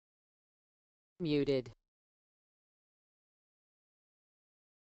Muted.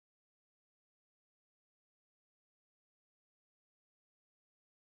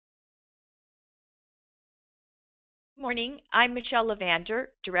 Morning. I'm Michelle Levander,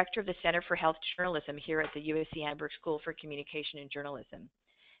 Director of the Center for Health Journalism here at the USC Annenberg School for Communication and Journalism.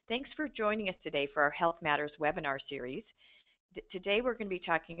 Thanks for joining us today for our Health Matters webinar series. Today we're going to be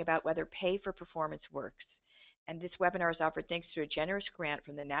talking about whether pay for performance works. And this webinar is offered thanks to a generous grant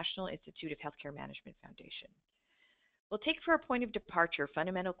from the National Institute of Healthcare Management Foundation. We'll take for a point of departure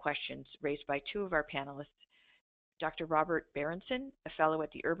fundamental questions raised by two of our panelists, Dr. Robert Berenson, a fellow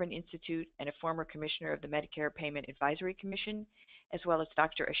at the Urban Institute and a former commissioner of the Medicare Payment Advisory Commission, as well as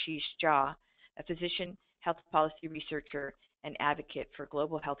Dr. Ashish Jha, a physician, health policy researcher, and advocate for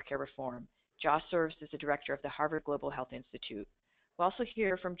global healthcare reform. Jha serves as the director of the Harvard Global Health Institute. We'll also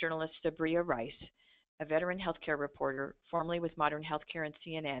hear from journalist Sabriya Rice, a veteran healthcare reporter, formerly with Modern Healthcare and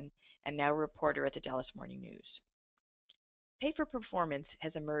CNN, and now a reporter at the Dallas Morning News. Pay for performance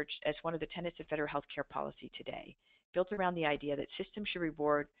has emerged as one of the tenets of federal healthcare policy today, built around the idea that systems should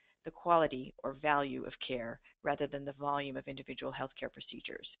reward the quality or value of care rather than the volume of individual healthcare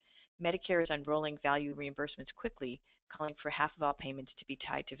procedures. Medicare is unrolling value reimbursements quickly, calling for half of all payments to be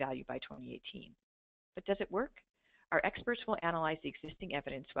tied to value by 2018. But does it work? Our experts will analyze the existing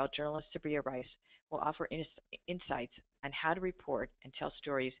evidence while journalist Sabriya Rice will offer insights on how to report and tell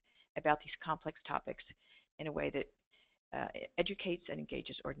stories about these complex topics in a way that educates and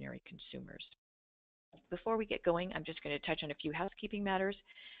engages ordinary consumers. Before we get going, I'm just going to touch on a few housekeeping matters.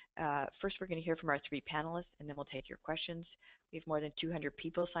 First, we're going to hear from our three panelists, and then we'll take your questions. We have more than 200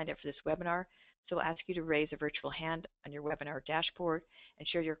 people signed up for this webinar, so we'll ask you to raise a virtual hand on your webinar dashboard and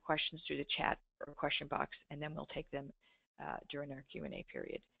share your questions through the chat or question box, and then we'll take them during our Q&A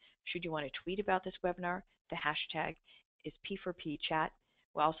period. Should you want to tweet about this webinar, the hashtag is P4PChat.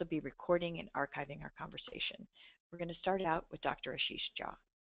 We'll also be recording and archiving our conversation. We're going to start out with Dr. Ashish Jha.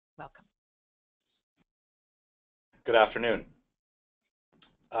 Welcome. Good afternoon.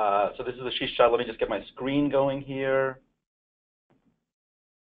 So this is Ashish Jha. Let me just get my screen going here.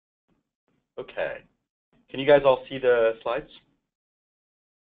 Okay. Can you guys all see the slides?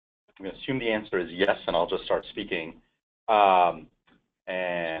 I'm going to assume the answer is yes, and I'll just start speaking.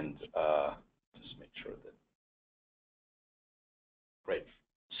 Just make sure that. Great.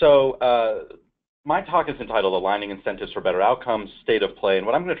 So my talk is entitled Aligning Incentives for Better Outcomes, State of Play. And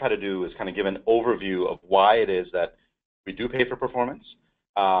what I'm going to try to do is kind of give an overview of why it is that we do pay for performance,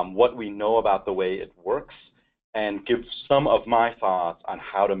 what we know about the way it works, and give some of my thoughts on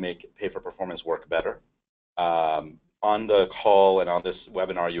how to make pay for performance work better. On the call and on this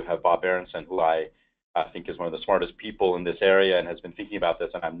webinar, you have Bob Berenson, who I think is one of the smartest people in this area and has been thinking about this.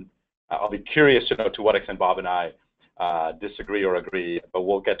 And I'll be curious to know to what extent Bob and I disagree or agree, but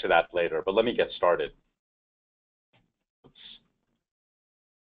we'll get to that later. But let me get started. Oops.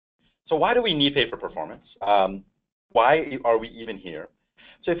 So why do we need pay for performance? Why are we even here?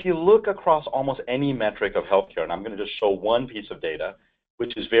 So if you look across almost any metric of healthcare, and I'm going to just show one piece of data,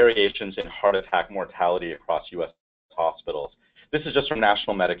 which is variations in heart attack mortality across U.S. hospitals. This is just from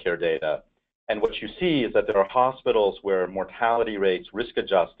national Medicare data. And what you see is that there are hospitals where mortality rates, risk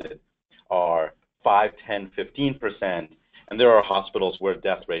adjusted, are 5, 10, 15%, and there are hospitals where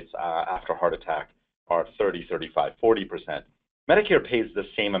death rates after heart attack are 30, 35, 40%. Medicare pays the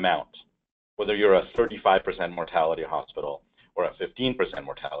same amount, whether you're a 35% mortality hospital or a 15%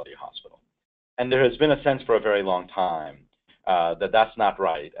 mortality hospital. And there has been a sense for a very long time that that's not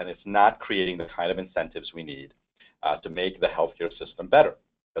right, and it's not creating the kind of incentives we need to make the healthcare system better.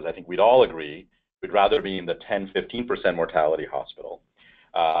 Because I think we'd all agree we'd rather be in the 10, 15% mortality hospital.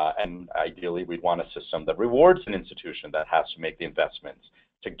 And ideally, we'd want a system that rewards an institution that has to make the investments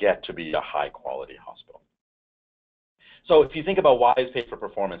to get to be a high-quality hospital. So if you think about why is pay for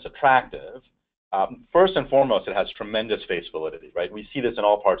performance attractive, first and foremost, it has tremendous face validity, right? We see this in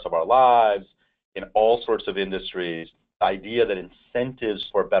all parts of our lives, in all sorts of industries. The idea that incentives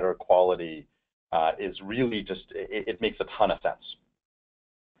for better quality is really just, it makes a ton of sense.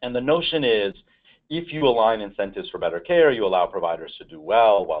 And the notion is, if you align incentives for better care, you allow providers to do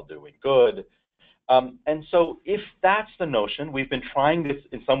well while doing good. And so if that's the notion, we've been trying this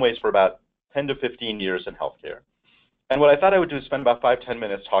in some ways for about 10 to 15 years in healthcare. And what I thought I would do is spend about 5-10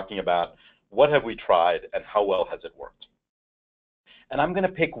 minutes talking about what have we tried and how well has it worked. And I'm going to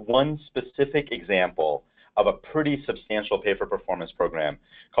pick one specific example of a pretty substantial pay-for-performance program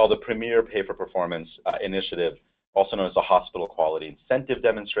called the Premier Pay-for-Performance Initiative, also known as the Hospital Quality Incentive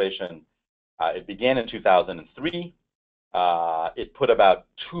Demonstration. It began in 2003. It put about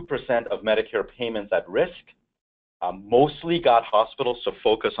 2% of Medicare payments at risk Mostly got hospitals to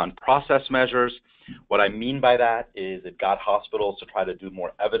focus on process measures. What I mean by that is it got hospitals to try to do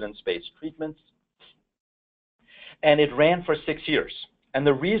more evidence-based treatments. And it ran for 6 years. And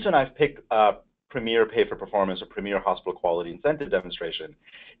the reason I've picked Premier Pay for Performance or Premier Hospital Quality Incentive Demonstration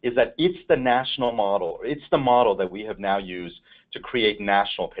is that it's the national model. It's the model that we have now used to create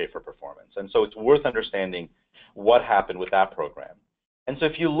national pay for performance. And so it's worth understanding what happened with that program. And so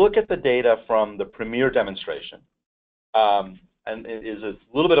if you look at the data from the Premier demonstration, and it is a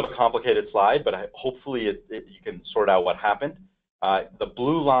little bit of a complicated slide, but hopefully you can sort out what happened. The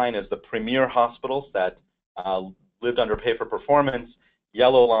blue line is the Premier hospitals that lived under pay for performance.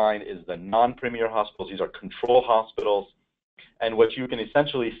 Yellow line is the non-Premier hospitals. These are control hospitals. And what you can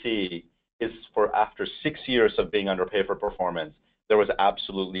essentially see is for after 6 years of being under pay for performance, there was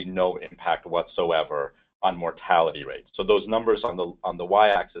absolutely no impact whatsoever on mortality rates. So those numbers on the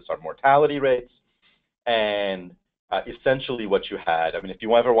y-axis are mortality rates. And essentially what you had, I mean, if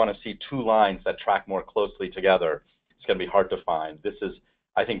you ever want to see two lines that track more closely together, it's going to be hard to find. This is,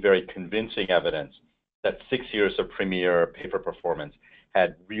 I think, very convincing evidence that 6 years of Premier pay for performance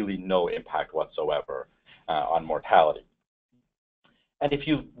had really no impact whatsoever on mortality. And if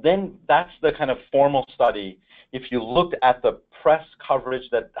you then, that's the kind of formal study. If you looked at the press coverage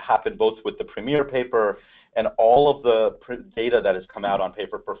that happened both with the Premier paper and all of the data that has come out on pay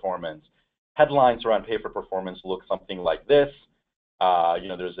for performance, headlines around pay for performance look something like this.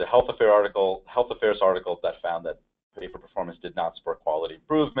 There's a health affairs article that found that pay for performance did not spur quality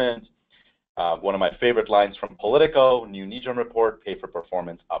improvement. One of my favorite lines from Politico, new NEJM report, pay for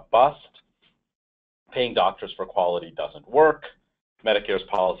performance a bust. Paying doctors for quality doesn't work. Medicare's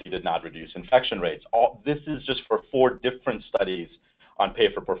policy did not reduce infection rates. This is just for 4 different studies on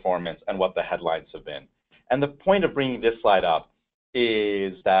pay for performance and what the headlines have been. And the point of bringing this slide up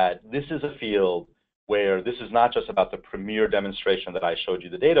is that this is a field where this is not just about the Premier demonstration that I showed you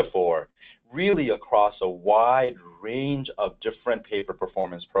the data for, really across a wide range of different pay for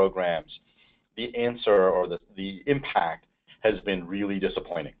performance programs, the answer or the impact has been really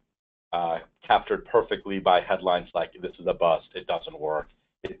disappointing. Captured perfectly by headlines like, this is a bust, it doesn't work,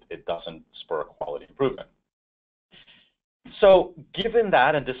 it doesn't spur quality improvement. So given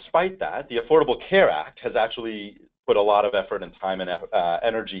that, and despite that, the Affordable Care Act has actually put a lot of effort and time and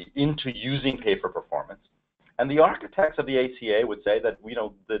energy into using pay for performance. And the architects of the ACA would say that,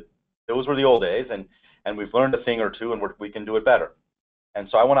 that those were the old days, and we've learned a thing or two, and we can do it better. And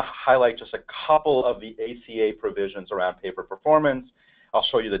so I want to highlight just a couple of the ACA provisions around pay for performance. I'll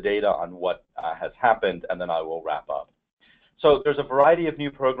show you the data on what has happened, and then I will wrap up. So there's a variety of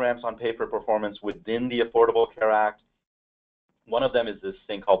new programs on pay for performance within the Affordable Care Act. One of them is this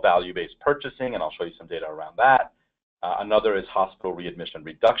thing called value-based purchasing, and I'll show you some data around that. Another is hospital readmission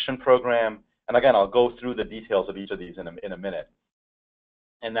reduction program. And again, I'll go through the details of each of these in a minute.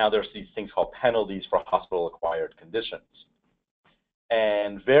 And now there's these things called penalties for hospital-acquired conditions.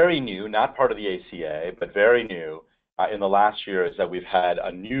 And very new, not part of the ACA, but very new, in the last year is that we've had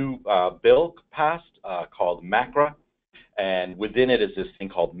a new bill passed called MACRA, and within it is this thing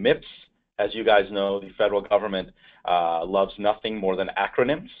called MIPS. As you guys know, the federal government loves nothing more than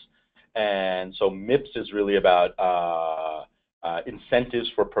acronyms, and so MIPS is really about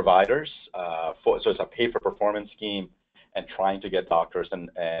incentives for providers. So it's a pay-for-performance scheme and trying to get doctors and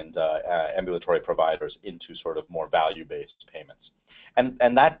ambulatory providers into sort of more value-based payments.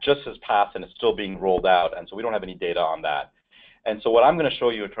 And that just has passed and it's still being rolled out, and so we don't have any data on that. And so what I'm going to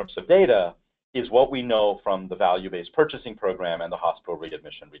show you in terms of data is what we know from the value-based purchasing program and the hospital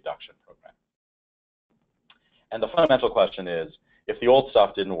readmission reduction program. And the fundamental question is, if the old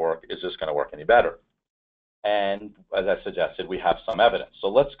stuff didn't work, is this going to work any better? And as I suggested, we have some evidence. So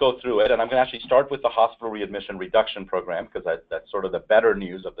let's go through it, and I'm going to actually start with the hospital readmission reduction program because that's sort of the better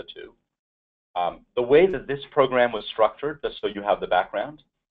news of the two. The way that this program was structured, just so you have the background,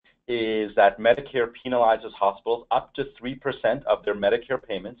 is that Medicare penalizes hospitals up to 3% of their Medicare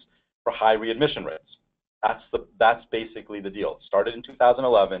payments for high readmission rates. That's basically the deal. It started in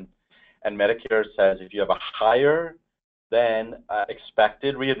 2011, and Medicare says if you have a higher than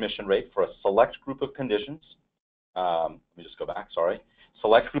expected readmission rate for a select group of conditions, let me just go back, sorry,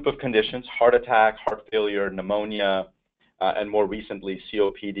 select group of conditions, heart attack, heart failure, pneumonia, and more recently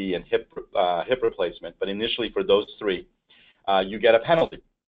COPD and hip replacement, but initially for those 3, you get a penalty.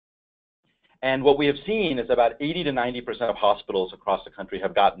 And what we have seen is about 80 to 90% of hospitals across the country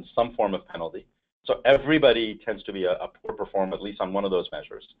have gotten some form of penalty. So everybody tends to be a poor performer, at least on one of those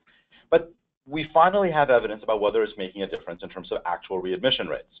measures. But we finally have evidence about whether it's making a difference in terms of actual readmission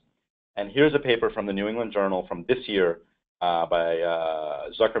rates. And here's a paper from the New England Journal from this year by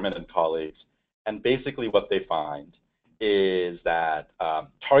Zuckerman and colleagues. And basically what they find is that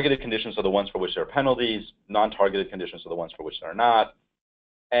targeted conditions are the ones for which there are penalties, non-targeted conditions are the ones for which there are not.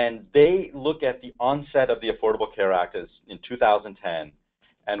 And they look at the onset of the Affordable Care Act as in 2010,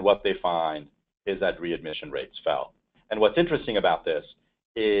 and what they find is that readmission rates fell. And what's interesting about this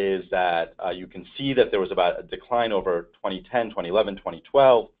is that you can see that there was about a decline over 2010, 2011,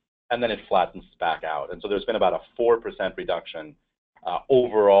 2012, and then it flattens back out. And so there's been about a 4% reduction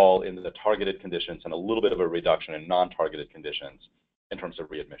overall in the targeted conditions and a little bit of a reduction in non-targeted conditions in terms of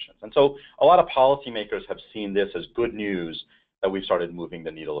readmissions. And so a lot of policymakers have seen this as good news that we've started moving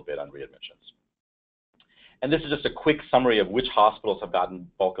the needle a bit on readmissions. And this is just a quick summary of which hospitals have gotten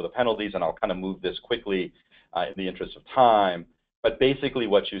bulk of the penalties, and I'll kind of move this quickly in the interest of time. But basically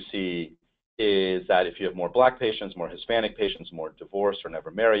what you see is that if you have more Black patients, more Hispanic patients, more divorced or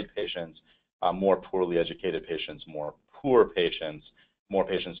never married patients, more poorly educated patients, more poor patients, more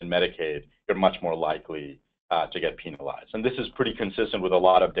patients in Medicaid, you're much more likely to get penalized. And this is pretty consistent with a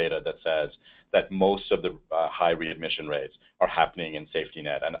lot of data that says that most of the high readmission rates are happening in safety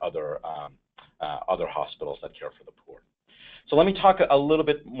net and other hospitals that care for the poor. So let me talk a little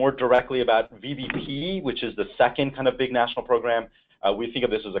bit more directly about VBP, which is the second kind of big national program. We think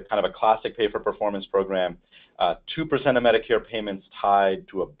of this as a kind of a classic pay-for-performance program. 2% of Medicare payments tied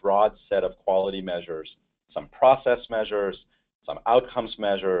to a broad set of quality measures, some process measures, some outcomes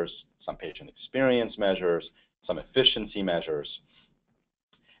measures, some patient experience measures, some efficiency measures.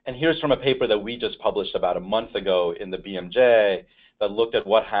 And here's from a paper that we just published about a month ago in the BMJ that looked at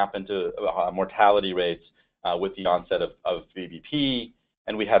what happened to mortality rates with the onset of VBP.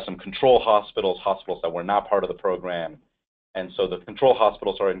 And we have some control hospitals, hospitals that were not part of the program. And so the control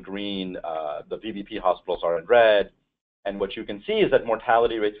hospitals are in green, the VBP hospitals are in red. And what you can see is that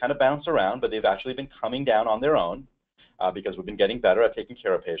mortality rates kind of bounce around, but they've actually been coming down on their own because we've been getting better at taking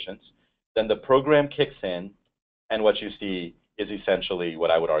care of patients. Then the program kicks in, and what you see is essentially what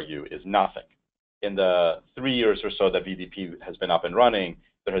I would argue is nothing. In the 3 years or so that VBP has been up and running,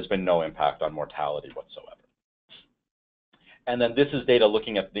 there has been no impact on mortality whatsoever. And then this is data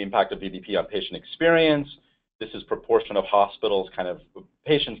looking at the impact of VBP on patient experience. This is proportion of hospitals, kind of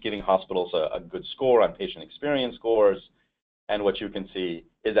patients giving hospitals a good score on patient experience scores. And what you can see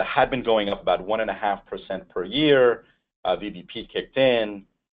is it had been going up about 1.5% per year. VBP kicked in,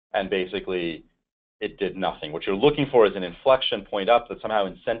 and basically it did nothing. What you're looking for is an inflection point up, that somehow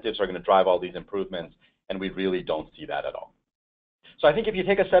incentives are going to drive all these improvements, and we really don't see that at all. So I think if you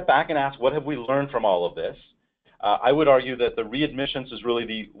take a step back and ask, what have we learned from all of this? I would argue that the readmissions is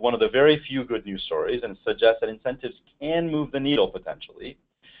really one of the very few good news stories, and suggests that incentives can move the needle potentially.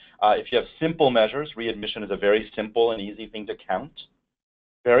 If you have simple measures, readmission is a very simple and easy thing to count.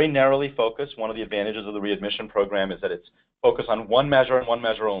 Very narrowly focused. One of the advantages of the readmission program is that it's focused on one measure and one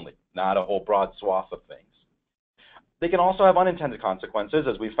measure only, not a whole broad swath of things. They can also have unintended consequences,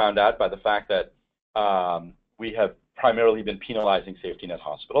 as we found out by the fact that we have primarily been penalizing safety net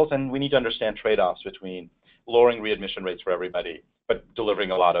hospitals, and we need to understand trade-offs between lowering readmission rates for everybody, but delivering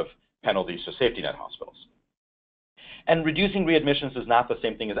a lot of penalties to safety net hospitals. And reducing readmissions is not the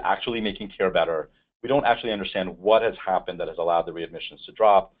same thing as actually making care better. We don't actually understand what has happened that has allowed the readmissions to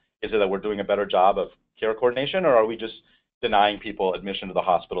drop. Is it that we're doing a better job of care coordination, or are we just denying people admission to the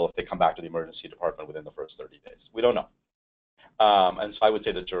hospital if they come back to the emergency department within the first 30 days? We don't know. And so I would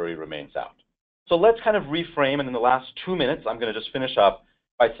say the jury remains out. So let's kind of reframe, and in the last 2 minutes, I'm going to just finish up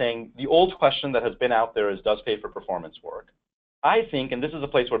by saying the old question that has been out there is, does pay-for-performance work? I think, and this is a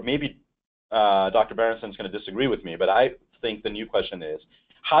place where maybe Dr. Berenson is going to disagree with me, but I think the new question is,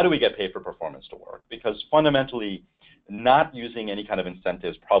 how do we get pay-for-performance to work? Because fundamentally, not using any kind of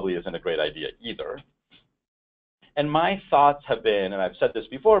incentives probably isn't a great idea either. And my thoughts have been, and I've said this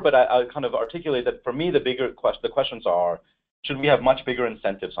before, but I'll kind of articulate that for me, the questions are, should we have much bigger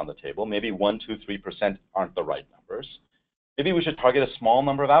incentives on the table? Maybe 1%, 2%, 3% aren't the right numbers. Maybe we should target a small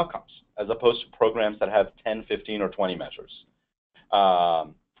number of outcomes as opposed to programs that have 10, 15, or 20 measures.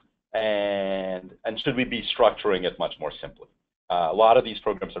 And should we be structuring it much more simply? A lot of these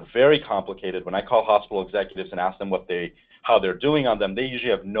programs are very complicated. When I call hospital executives and ask them how they're doing on them, they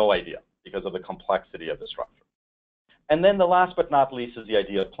usually have no idea because of the complexity of the structure. And then the last but not least is the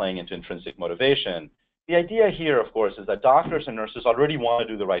idea of playing into intrinsic motivation. The idea here, of course, is that doctors and nurses already want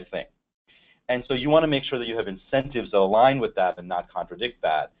to do the right thing. And so you want to make sure that you have incentives that align with that and not contradict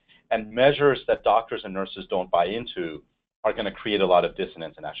that. And measures that doctors and nurses don't buy into are going to create a lot of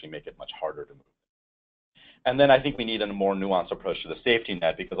dissonance and actually make it much harder to move. And then I think we need a more nuanced approach to the safety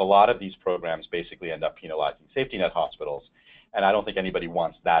net, because a lot of these programs basically end up penalizing safety net hospitals. And I don't think anybody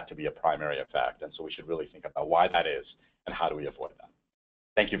wants that to be a primary effect. And so we should really think about why that is and how do we avoid that.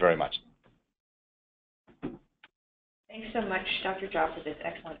 Thank you very much. Thanks so much, Dr. Jha, for this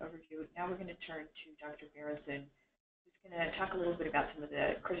excellent overview. Now we're going to turn to Dr. Berenson, who's going to talk a little bit about some of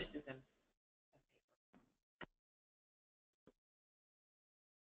the criticisms.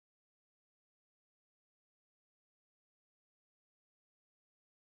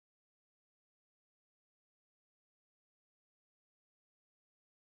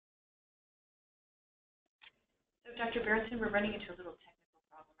 So, Dr. Berenson, we're running into a little technical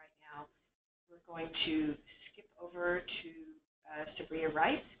problem right now. We're going to skip over to Sabriya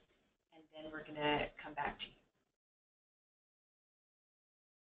Rice, and then we're going to come back to you.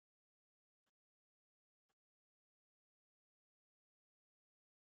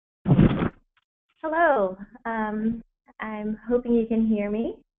 Hello. I'm hoping you can hear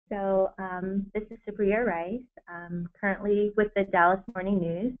me. So this is Sabriya Rice, currently with the Dallas Morning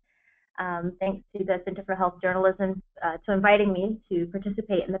News. Thanks to the Center for Health Journalism to inviting me to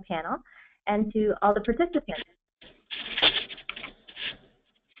participate in the panel, and to all the participants.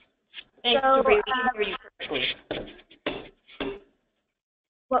 Thanks, Sabriya. We can hear you perfectly.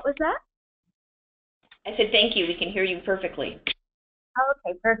 What was that? I said thank you. We can hear you perfectly. Oh,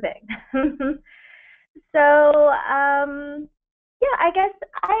 okay, perfect. So, yeah, I guess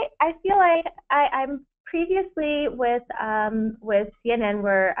I feel like I'm previously with CNN,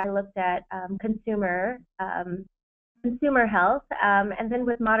 where I looked at consumer health, and then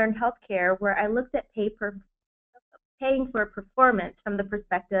with modern healthcare, where I looked at paying for performance from the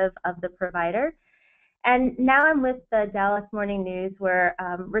perspective of the provider. And now I'm with the Dallas Morning News, where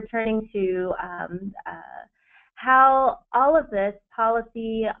returning to how all of this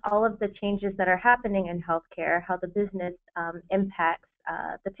policy, all of the changes that are happening in healthcare, how the business impacts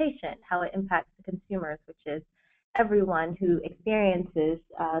the patient, how it impacts the consumers, which is everyone who experiences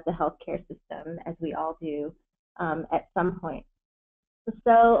the healthcare system, as we all do at some point.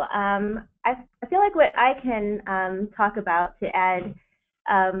 So I feel like what I can talk about to add,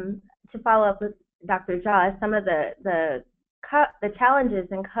 to follow up with Dr. Jha, is some of the challenges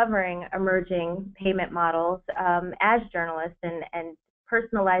in covering emerging payment models as journalists, and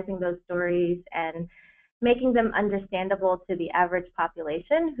personalizing those stories and making them understandable to the average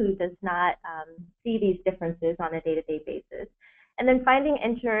population who does not see these differences on a day-to-day basis. And then finding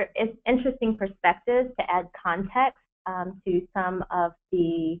interesting perspectives to add context to some of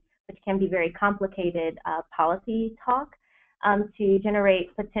which can be very complicated policy talk, to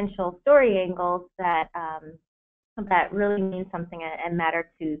generate potential story angles that really mean something and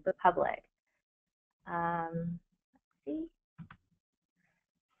matter to the public. Let's see.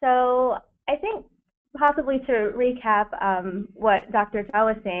 So I think possibly to recap what Dr. Jha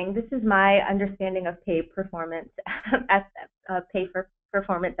was saying, this is my understanding of pay performance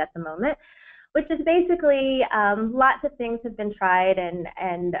performance at the moment, which is basically lots of things have been tried, and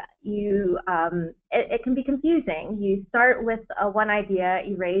it can be confusing. You start with one idea,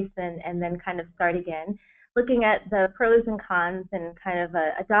 erase, and then kind of start again, looking at the pros and cons and kind of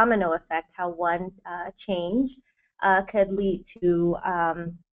a domino effect, how one change could lead to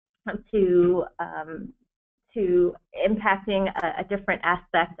impacting a different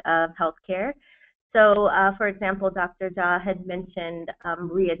aspect of healthcare. So, for example, Dr. Jha had mentioned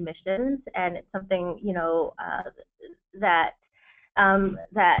readmissions, and it's something that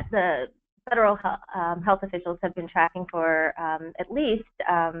the federal health officials have been tracking for at least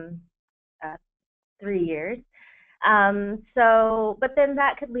 3 years. But then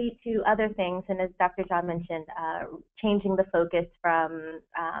that could lead to other things, and as Dr. Jha mentioned, changing the focus from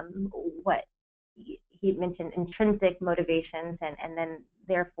what he mentioned, intrinsic motivations, and then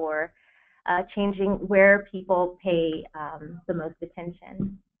therefore changing where people pay the most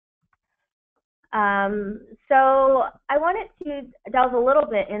attention. So I wanted to delve a little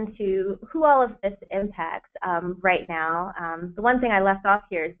bit into who all of this impacts right now. The one thing I left off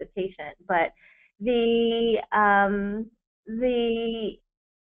here is the patient, but the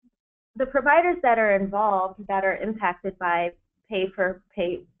providers that are involved, that are impacted by pay for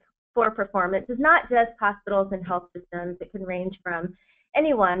performance, is not just hospitals and health systems. It can range from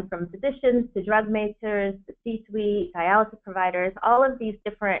anyone from physicians to drug makers, the C-suite, dialysis providers. All of these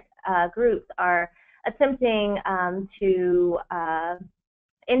different groups are attempting to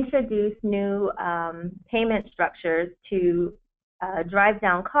introduce new payment structures to drive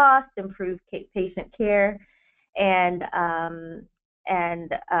down costs, improve patient care, and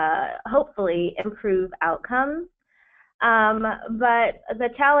hopefully improve outcomes. But the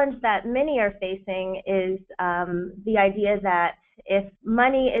challenge that many are facing is the idea that if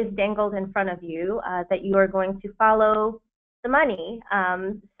money is dangled in front of you, that you are going to follow the money.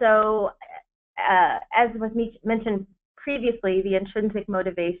 So as was mentioned previously, the intrinsic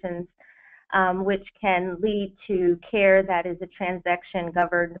motivations which can lead to care that is a transaction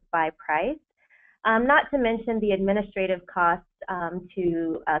governed by price. Not to mention the administrative costs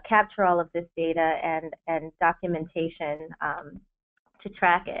to capture all of this data and documentation to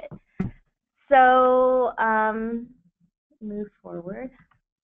track it. So move forward.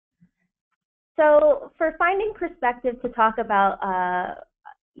 So for finding perspective to talk about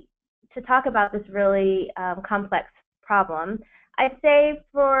this really complex problem, I'd say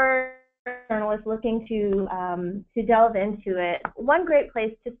for journalists looking to delve into it, one great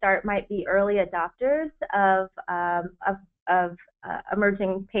place to start might be early adopters of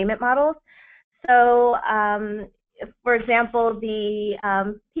emerging payment models. So, for example, the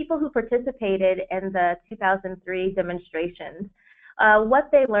people who participated in the 2003 demonstrations, what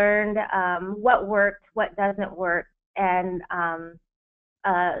they learned, what worked, what doesn't work, and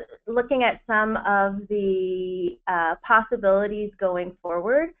looking at some of the possibilities going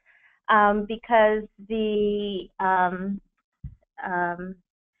forward. Because the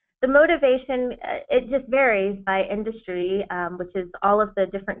motivation, it just varies by industry, which is all of the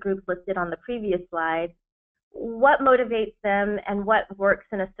different groups listed on the previous slide. What motivates them and what works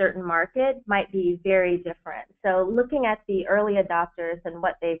in a certain market might be very different. So looking at the early adopters and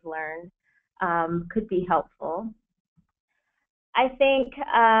what they've learned could be helpful. I think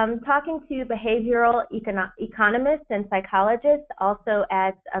talking to behavioral economists and psychologists also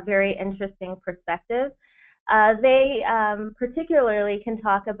adds a very interesting perspective. They particularly can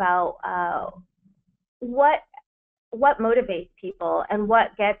talk about what motivates people and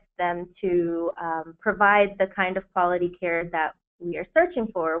what gets them to provide the kind of quality care that we are searching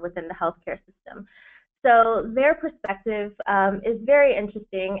for within the healthcare system. So their perspective is very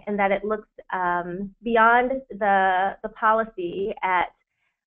interesting in that it looks beyond the policy at,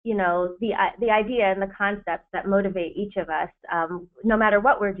 you know, the idea and the concepts that motivate each of us, no matter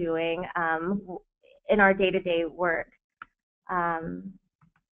what we're doing in our day-to-day work.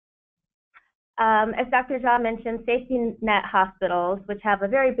 As Dr. Jha mentioned, safety net hospitals, which have a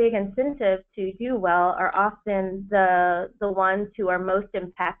very big incentive to do well, are often the ones who are most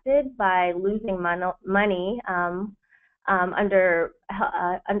impacted by losing money under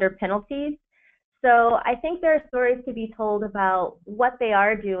penalties. So I think there are stories to be told about what they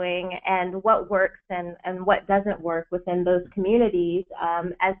are doing and what works and what doesn't work within those communities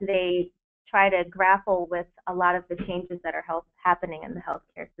as they try to grapple with a lot of the changes that are happening in the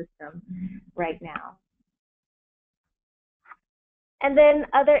healthcare system right now. And then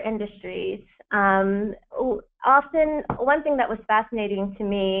other industries. Often, one thing that was fascinating to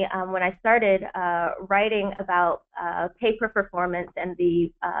me when I started writing about pay-for-performance and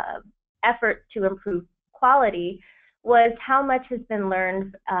the efforts to improve quality was how much has been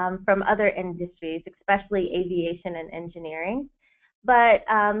learned from other industries, especially aviation and engineering. But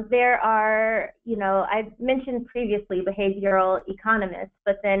there are, you know, I mentioned previously behavioral economists,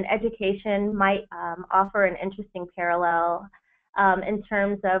 but then education might offer an interesting parallel in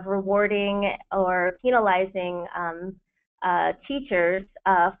terms of rewarding or penalizing teachers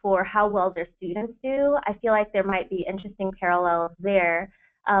for how well their students do. I feel like there might be interesting parallels there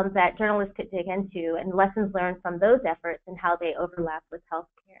that journalists could dig into and lessons learned from those efforts and how they overlap with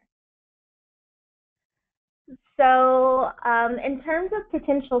healthcare. So in terms of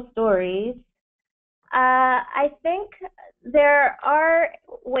potential stories, I think there are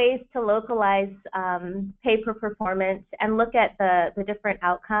ways to localize pay-for-performance and look at the different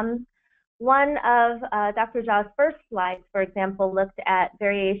outcomes. One of Dr. Jha's first slides, for example, looked at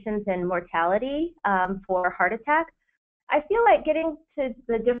variations in mortality for heart attacks. I feel like getting to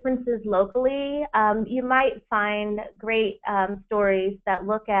the differences locally, you might find great stories that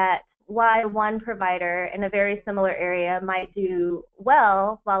look at why one provider in a very similar area might do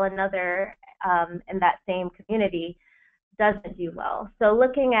well while another in that same community doesn't do well. So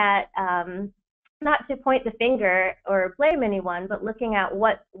looking at, not to point the finger or blame anyone, but looking at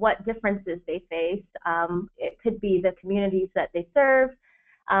what differences they face. It could be the communities that they serve,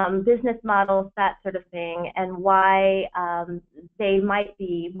 business models, that sort of thing, and why they might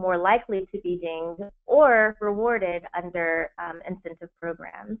be more likely to be dinged or rewarded under incentive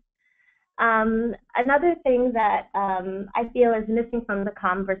programs. Another thing that I feel is missing from the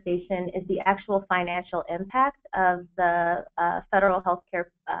conversation is the actual financial impact of the federal healthcare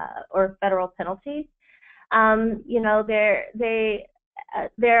or federal penalties. You know, there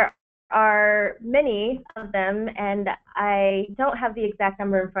are many of them, and I don't have the exact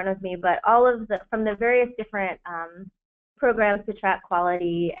number in front of me, but all of from the various different programs to track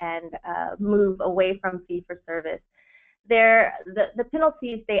quality and move away from fee-for-service, the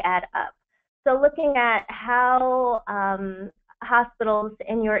penalties, they add up. So looking at how hospitals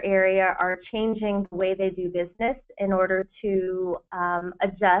in your area are changing the way they do business in order to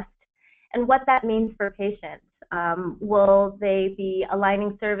adjust, and what that means for patients. Will they be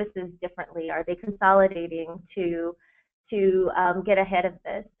aligning services differently? Are they consolidating to get ahead of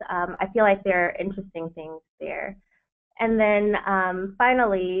this? I feel like there are interesting things there. And then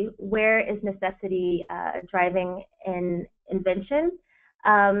finally, where is necessity driving invention?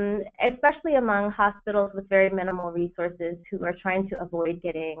 Especially among hospitals with very minimal resources who are trying to avoid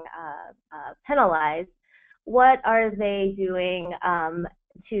getting penalized. What are they doing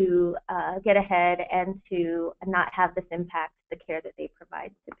to get ahead and to not have this impact the care that they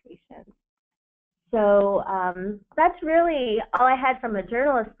provide to patients? So that's really all I had from a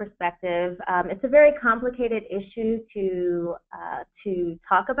journalist perspective. It's a very complicated issue to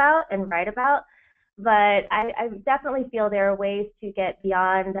talk about and write about, but I definitely feel there are ways to get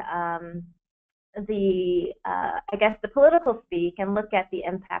beyond I guess, the political speak and look at the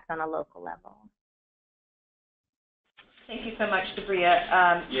impact on a local level. Thank you so much,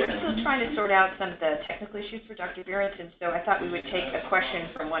 Sabriya. We're still trying to sort out some of the technical issues for Dr. Berenson, so I thought we would take a question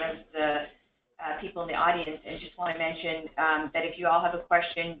from one of the people in the audience, and just want to mention that if you all have a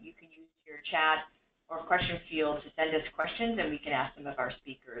question, you can use your chat or question field to send us questions, and we can ask them of our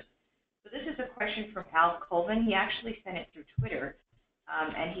speakers. So this is a question from Al Colvin. He actually sent it through Twitter,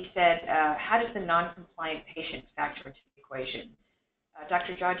 and he said, how does the non-compliant patient factor into the equation?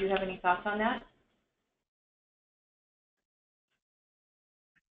 Dr. Jha, do you have any thoughts on that?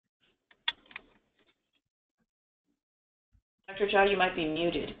 Dr. Jha, you might be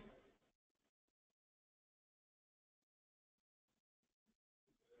muted.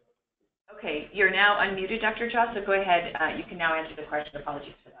 Okay, you're now unmuted, Dr. Jha, so go ahead. You can now answer the question.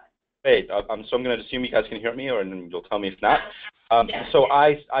 Apologies for that. Great. So I'm going to assume you guys can hear me, or you'll tell me if not. Yes. So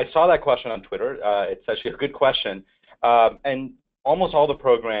I saw that question on Twitter. It's actually a good question. And almost all the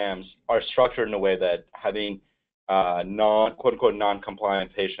programs are structured in a way that having quote-unquote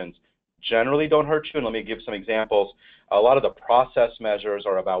non-compliant patients generally don't hurt you. And let me give some examples. A lot of the process measures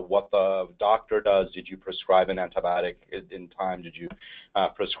are about what the doctor does. Did you prescribe an antibiotic in time? Did you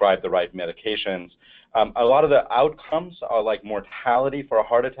prescribe the right medications? A lot of the outcomes are like mortality for a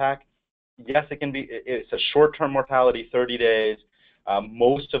heart attack. Yes, it's a short-term mortality, 30 days.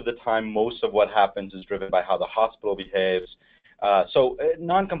 Most of the time, most of what happens is driven by how the hospital behaves. So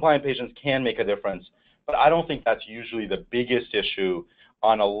non-compliant patients can make a difference, but I don't think that's usually the biggest issue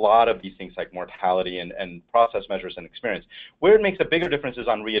on a lot of these things like mortality and process measures and experience. Where it makes a bigger difference is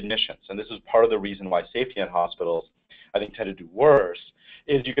on readmissions, and this is part of the reason why safety net hospitals, I think, tend to do worse,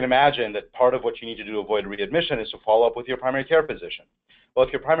 is you can imagine that part of what you need to do to avoid readmission is to follow up with your primary care physician. Well,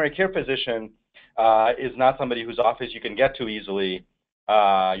 if your primary care physician is not somebody whose office you can get to easily,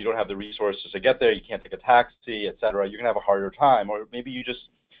 you don't have the resources to get there, you can't take a taxi, et cetera, you're going to have a harder time, or maybe you just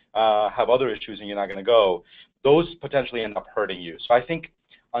have other issues and you're not going to go. Those potentially end up hurting you. So I think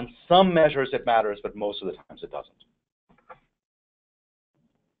on some measures it matters, but most of the times it doesn't.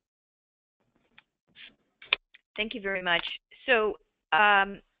 Thank you very much. So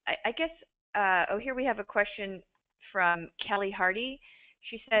I guess, here we have a question from Kelly Hardy.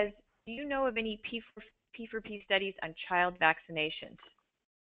 She says, do you know of any P4P studies on child vaccinations?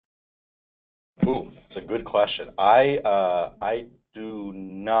 Ooh, that's a good question. I do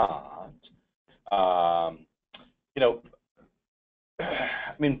not. I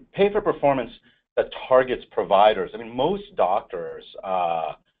mean, pay for performance that targets providers. I mean, most doctors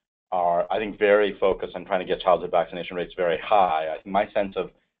are, I think, very focused on trying to get childhood vaccination rates very high. My sense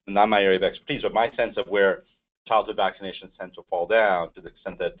of, not my area of expertise, but my sense of where childhood vaccinations tend to fall down, to the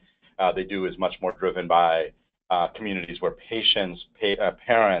extent that they do, is much more driven by communities where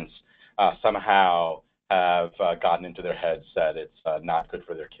parents somehow have gotten into their heads that it's not good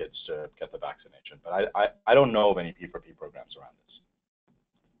for their kids to get the vaccination. But I don't know of any P4P programs around this.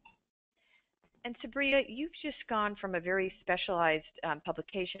 And Sabriya, you've just gone from a very specialized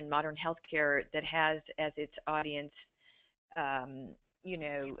publication, Modern Healthcare, that has as its audience,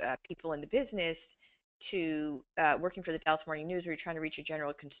 people in the business, to working for the Dallas Morning News, where you're trying to reach a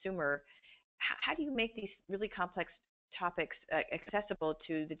general consumer. How do you make these really complex topics accessible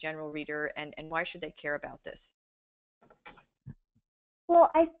to the general reader, and why should they care about this?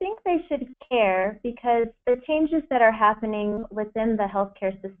 Well, I think they should care because the changes that are happening within the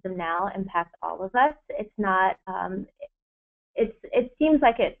healthcare system now impact all of us. It's not, it seems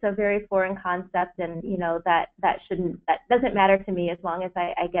like it's a very foreign concept, and that doesn't matter to me as long as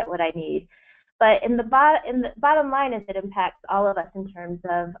I get what I need. But in the bottom line is it impacts all of us in terms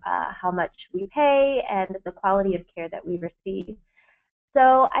of how much we pay and the quality of care that we receive.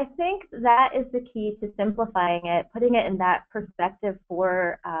 So I think that is the key to simplifying it, putting it in that perspective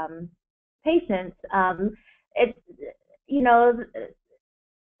for patients. It's, you know,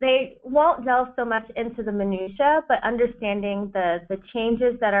 they won't delve so much into the minutia, but understanding the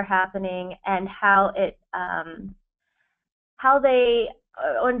changes that are happening and how they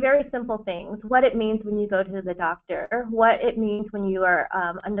on very simple things, what it means when you go to the doctor, what it means when you are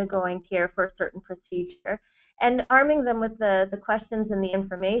undergoing care for a certain procedure, and arming them with the questions and the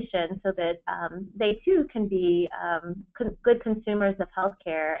information so that they too can be good consumers of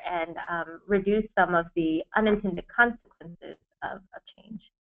healthcare and reduce some of the unintended consequences of change.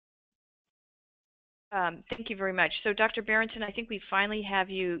 Thank you very much. So, Dr. Berenson, I think we finally have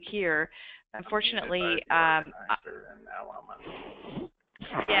you here. Unfortunately,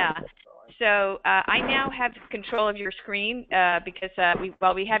 yeah. So I now have control of your screen because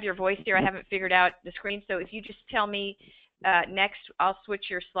while we have your voice here, I haven't figured out the screen. So if you just tell me next, I'll switch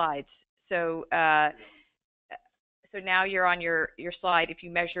your slides. So so now you're on your slide. If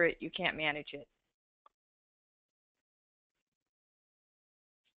you measure it, you can't manage it.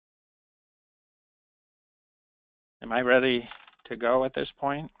 Am I ready to go at this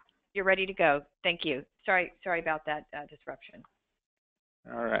point? You're ready to go. Thank you. Sorry about that disruption.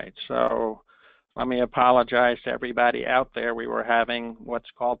 All right. So let me apologize to everybody out there. We were having what's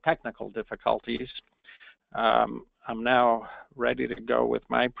called technical difficulties. I'm now ready to go with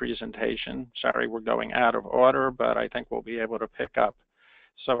my presentation. Sorry, we're going out of order, but I think we'll be able to pick up.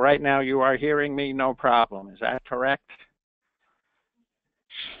 So right now you are hearing me, no problem. Is that correct?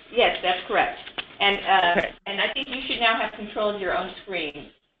 Yes, that's correct. And okay. And I think you should now have control of your own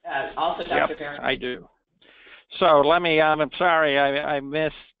screen, also, Dr. Berenson. I do. So let me, I'm sorry, I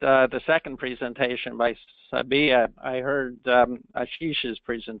missed the second presentation by Sabriya. I heard Ashish's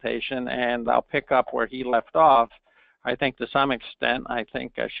presentation, and I'll pick up where he left off. I think to some extent, I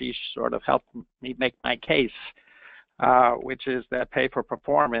think Ashish sort of helped me make my case, which is that pay for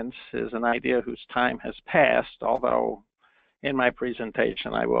performance is an idea whose time has passed, although in my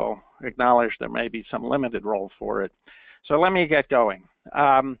presentation I will acknowledge there may be some limited role for it. So let me get going.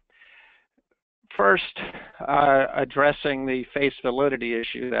 First, addressing the face validity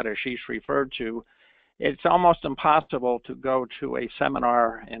issue that Ashish referred to, it's almost impossible to go to a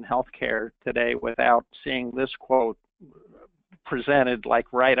seminar in healthcare today without seeing this quote presented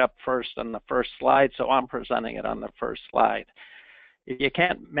like right up first on the first slide, so I'm presenting it on the first slide. If you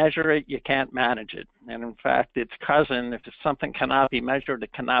can't measure it, you can't manage it. And in fact, its cousin, if something cannot be measured,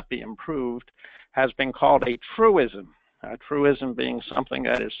 it cannot be improved, has been called a truism. A truism being something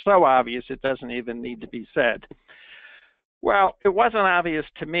that is so obvious it doesn't even need to be said. Well, it wasn't obvious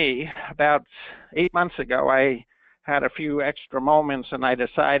to me. About 8 months ago, I had a few extra moments and I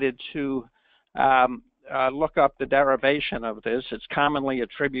decided to look up the derivation of this. It's commonly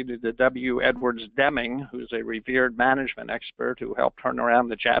attributed to W. Edwards Deming, who's a revered management expert who helped turn around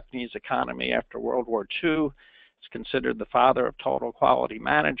the Japanese economy after World War II. He's considered the father of total quality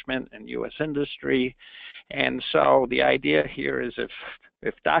management in U.S. industry. And so the idea here is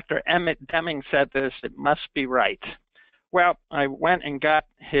if Dr. Emmett Deming said this, it must be right. Well, I went and got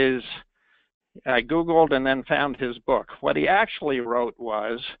I Googled and then found his book. What he actually wrote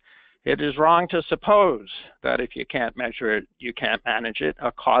was, "It is wrong to suppose that if you can't measure it, you can't manage it,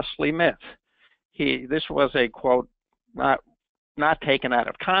 a costly myth." This was a quote not taken out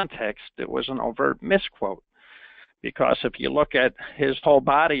of context. It was an overt misquote. Because if you look at his whole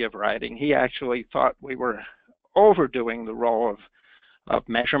body of writing, he actually thought we were overdoing the role of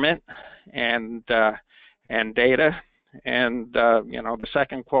measurement and data. And the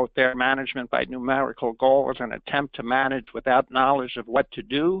second quote there, "Management by numerical goal is an attempt to manage without knowledge of what to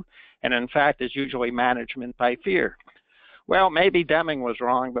do, and in fact is usually management by fear." Well, maybe Deming was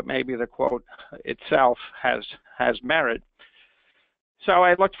wrong, but maybe the quote itself has merit. So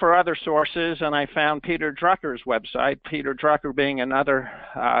I looked for other sources, and I found Peter Drucker's website, Peter Drucker being another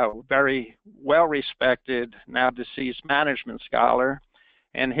very well-respected, now deceased management scholar.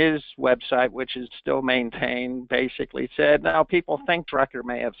 And his website, which is still maintained, basically said, now people think Drucker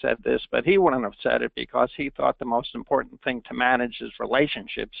may have said this, but he wouldn't have said it because he thought the most important thing to manage is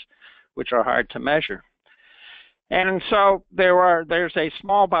relationships, which are hard to measure. And so there's a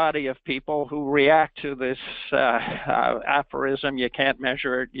small body of people who react to this aphorism, you can't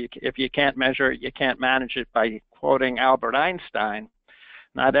measure it, if you can't measure it, you can't manage it, by quoting Albert Einstein.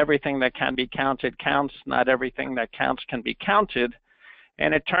 Not everything that can be counted counts, not everything that counts can be counted.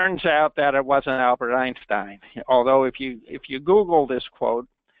 And it turns out that it wasn't Albert Einstein. Although if you Google this quote,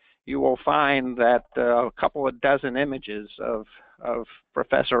 you will find that a couple of dozen images of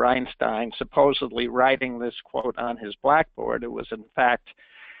Professor Einstein supposedly writing this quote on his blackboard. It was, in fact,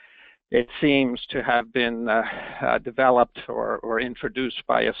 it seems to have been developed or introduced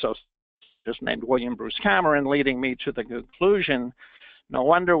by a sociologist named William Bruce Cameron, leading me to the conclusion, no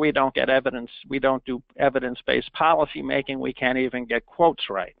wonder we don't get evidence, we don't do evidence-based policy making, we can't even get quotes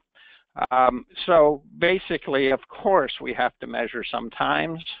right. So basically, of course, we have to measure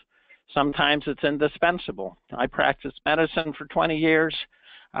sometimes. Sometimes it's indispensable. I practiced medicine for 20 years.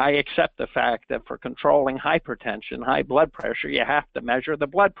 I accept the fact that for controlling hypertension, high blood pressure, you have to measure the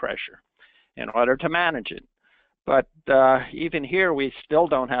blood pressure in order to manage it. But even here, we still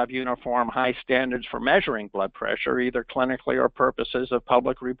don't have uniform high standards for measuring blood pressure, either clinically or purposes of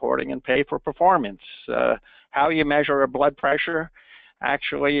public reporting and pay for performance. How you measure a blood pressure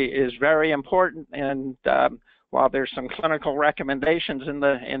actually is very important, and while there's some clinical recommendations in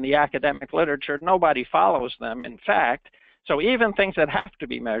the academic literature, nobody follows them, in fact. So even things that have to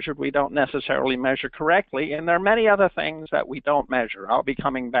be measured, we don't necessarily measure correctly, and there are many other things that we don't measure. I'll be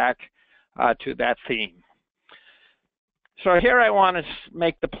coming back to that theme. So here I want to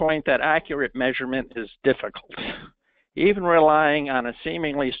make the point that accurate measurement is difficult. Even relying on a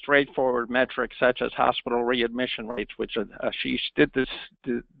seemingly straightforward metric such as hospital readmission rates, which Ashish did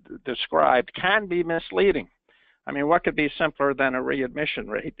describe, can be misleading. I mean, what could be simpler than a readmission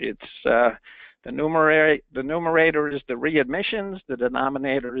rate? It's the numerator is the readmissions, the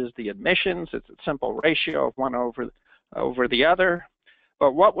denominator is the admissions. It's a simple ratio of one over the other.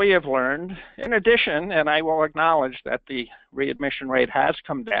 But what we have learned, in addition, and I will acknowledge that the readmission rate has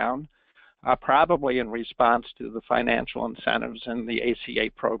come down, probably in response to the financial incentives in the ACA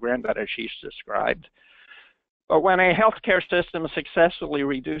program that Ashish described. But when a healthcare system successfully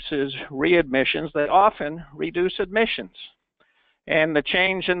reduces readmissions, they often reduce admissions. And the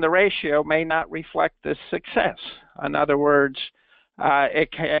change in the ratio may not reflect this success. In other words,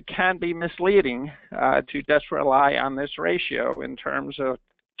 it can be misleading to just rely on this ratio in terms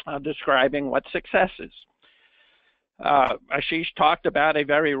of describing what success is. Ashish talked about a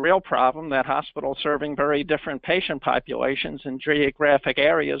very real problem that hospitals serving very different patient populations in geographic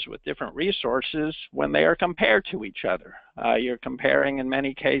areas with different resources when they are compared to each other. You're comparing, in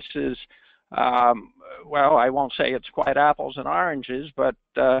many cases, well, I won't say it's quite apples and oranges, but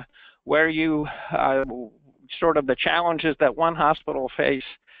where you sort of the challenges that one hospital face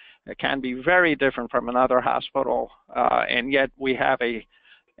can be very different from another hospital, and yet we have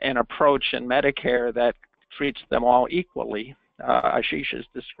an approach in Medicare that treats them all equally. Ashish has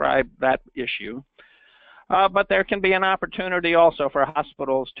described that issue. But there can be an opportunity also for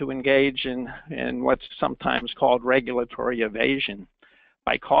hospitals to engage in what's sometimes called regulatory evasion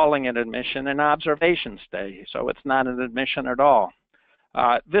by calling an admission an observation stay. So it's not an admission at all.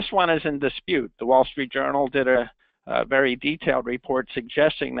 This one is in dispute. The Wall Street Journal did a very detailed report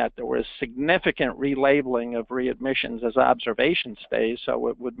suggesting that there was significant relabeling of readmissions as observation stays, so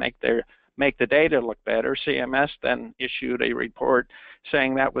it would make the data look better. CMS then issued a report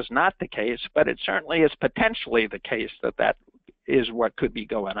saying that was not the case, but it certainly is potentially the case that that is what could be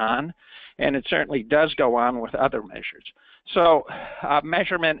going on, and it certainly does go on with other measures. So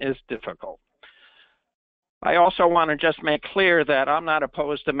measurement is difficult. I also want to just make clear that I'm not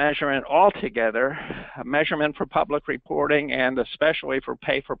opposed to measurement altogether. Measurement for public reporting and especially for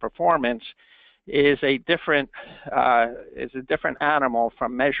pay for performance is a different animal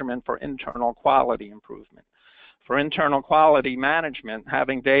from measurement for internal quality improvement. For internal quality management,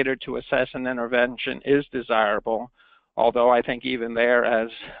 having data to assess an intervention is desirable, although I think even there,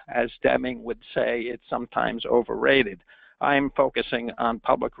 as Deming would say, it's sometimes overrated. I'm focusing on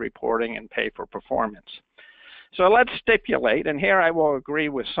public reporting and pay for performance. So let's stipulate, and here I will agree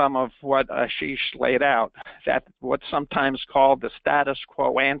with some of what Ashish laid out, that what's sometimes called the status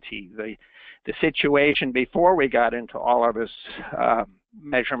quo ante, the situation before we got into all of this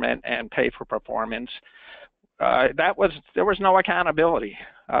measurement and pay for performance, there was no accountability.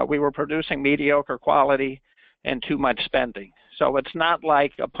 We were producing mediocre quality and too much spending. So it's not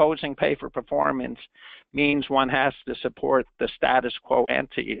like opposing pay for performance means one has to support the status quo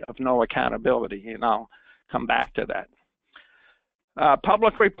ante of no accountability, and I'll come back to that.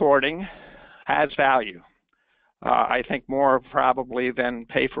 Public reporting has value, I think more probably than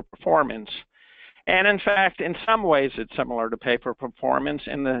pay for performance. And in fact, in some ways, it's similar to pay for performance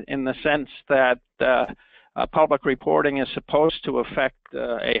in the sense that public reporting is supposed to affect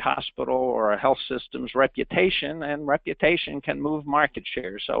a hospital or a health system's reputation, and reputation can move market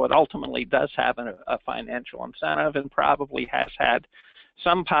share. So it ultimately does have a financial incentive and probably has had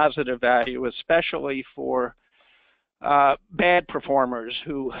some positive value, especially for bad performers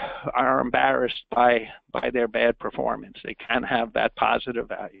who are embarrassed by their bad performance. They can have that positive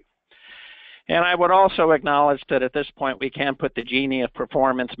value. And I would also acknowledge that at this point we can't put the genie of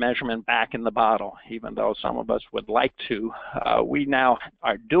performance measurement back in the bottle, even though some of us would like to. We now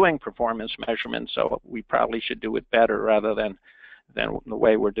are doing performance measurements, so we probably should do it better rather than the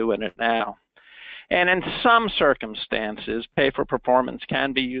way we're doing it now. And in some circumstances, pay for performance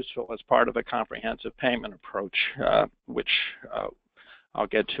can be useful as part of a comprehensive payment approach, which I'll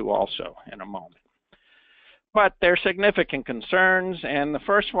get to also in a moment. But there are significant concerns, and the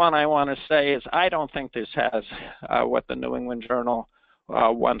first one I want to say is I don't think this has what the New England Journal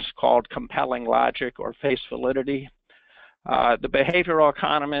once called compelling logic or face validity. The behavioral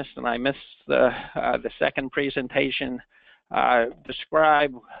economist, and I missed the second presentation,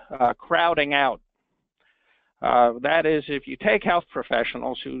 describe crowding out. That is, if you take health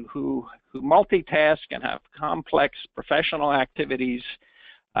professionals who multitask and have complex professional activities,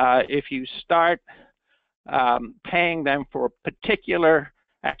 if you start paying them for particular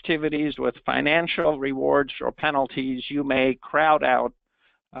activities with financial rewards or penalties, you may crowd out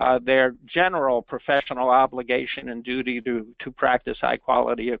their general professional obligation and duty to practice high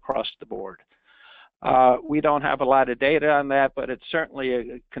quality across the board. We don't have a lot of data on that, but it's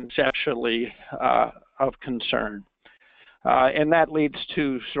certainly conceptually of concern. And that leads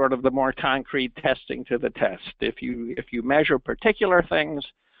to sort of the more concrete testing to the test. If you measure particular things,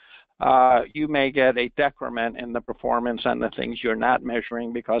 you may get a decrement in the performance on the things you're not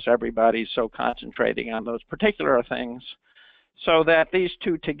measuring because everybody's so concentrating on those particular things, so that these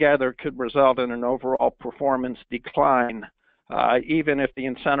two together could result in an overall performance decline, even if the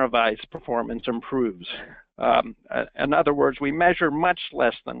incentivized performance improves. In other words, we measure much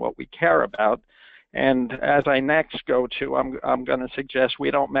less than what we care about. And as I next go to, I'm going to suggest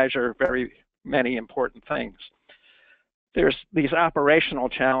we don't measure very many important things. There's these operational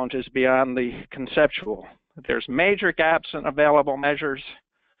challenges beyond the conceptual. There's major gaps in available measures.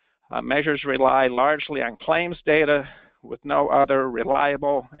 Measures rely largely on claims data with no other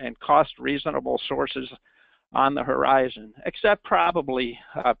reliable and cost-reasonable sources on the horizon, except probably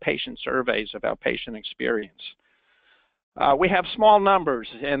patient surveys about patient experience. We have small numbers,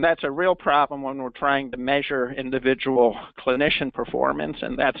 and that's a real problem when we're trying to measure individual clinician performance,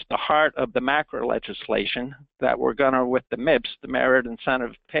 and that's the heart of the macro legislation that we're going to, with the MIPS, the Merit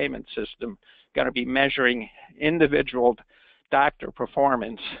Incentive Payment System, going to be measuring individual doctor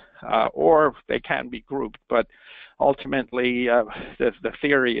performance, or they can be grouped, but ultimately the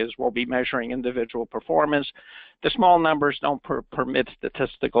theory is we'll be measuring individual performance. The small numbers don't permit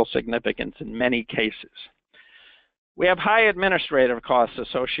statistical significance in many cases. We have high administrative costs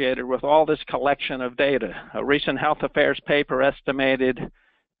associated with all this collection of data. A recent Health Affairs paper estimated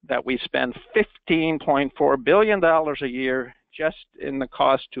that we spend $15.4 billion a year just in the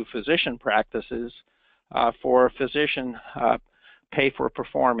cost to physician practices for physician pay for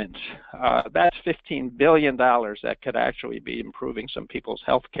performance. That's $15 billion that could actually be improving some people's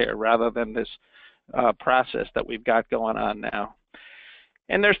health care rather than this process that we've got going on now.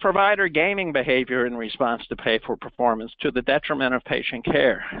 And there's provider gaming behavior in response to pay for performance to the detriment of patient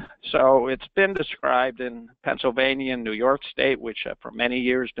care. So it's been described in Pennsylvania and New York State, which have for many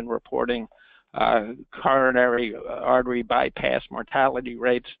years been reporting coronary artery bypass mortality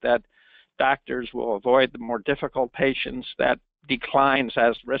rates, that doctors will avoid the more difficult patients. That declines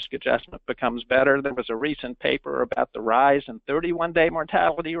as risk adjustment becomes better. There was a recent paper about the rise in 31-day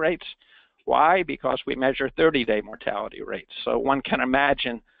mortality rates. Why? Because we measure 30-day mortality rates. So one can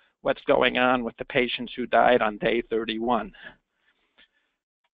imagine what's going on with the patients who died on day 31.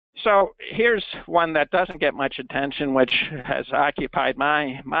 So here's one that doesn't get much attention, which has occupied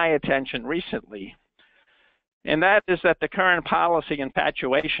my attention recently. And that is that the current policy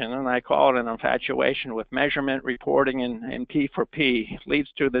infatuation, and I call it an infatuation with measurement, reporting, and P for P, leads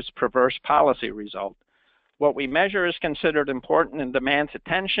to this perverse policy result. What we measure is considered important and demands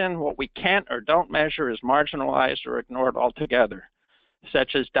attention. What we can't or don't measure is marginalized or ignored altogether,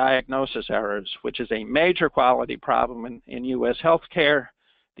 such as diagnosis errors, which is a major quality problem in U.S. healthcare.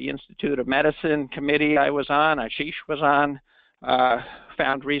 The Institute of Medicine committee I was on, Ashish was on,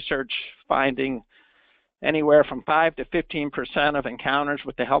 found research finding anywhere from 5 to 15% of encounters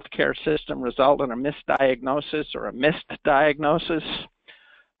with the healthcare system result in a misdiagnosis or a missed diagnosis.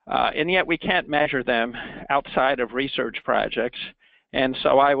 And yet we can't measure them outside of research projects. And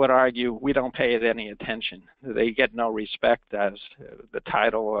so I would argue we don't pay it any attention. They get no respect, as the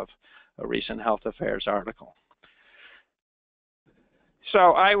title of a recent Health Affairs article.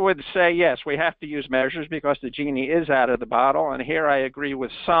 So I would say, yes, we have to use measures because the genie is out of the bottle. And here I agree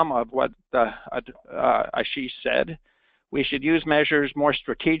with some of what Ashish said. We should use measures more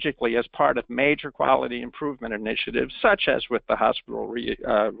strategically as part of major quality improvement initiatives, such as with the hospital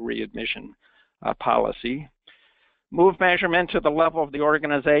readmission policy. Move measurement to the level of the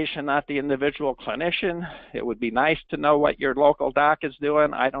organization, not the individual clinician. It would be nice to know what your local doc is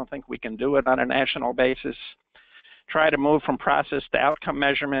doing. I don't think we can do it on a national basis. Try to move from process to outcome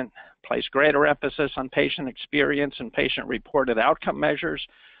measurement. Place greater emphasis on patient experience and patient-reported outcome measures.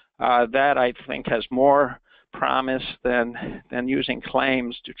 That, I think, has more promise than using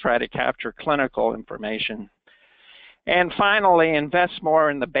claims to try to capture clinical information. And finally, invest more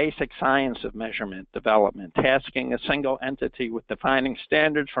in the basic science of measurement development, tasking a single entity with defining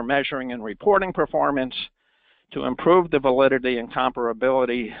standards for measuring and reporting performance to improve the validity and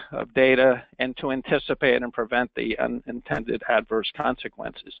comparability of data and to anticipate and prevent the unintended adverse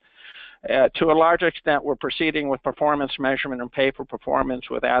consequences. To a large extent, we're proceeding with performance measurement and pay for performance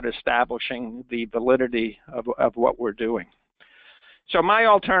without establishing the validity of what we're doing. So my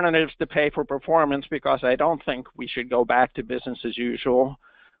alternatives to pay for performance, because I don't think we should go back to business as usual,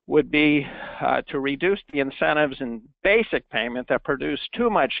 would be to reduce the incentives in basic payment that produce too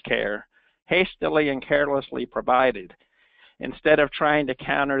much care, hastily and carelessly provided, instead of trying to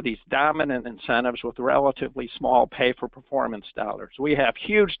counter these dominant incentives with relatively small pay for performance dollars. We have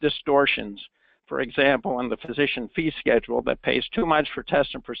huge distortions, for example, in the physician fee schedule that pays too much for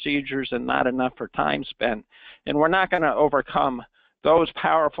tests and procedures and not enough for time spent. And we're not going to overcome those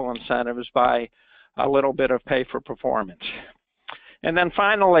powerful incentives by a little bit of pay for performance. And then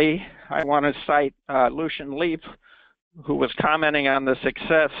finally, I want to cite Lucian Leap, who was commenting on the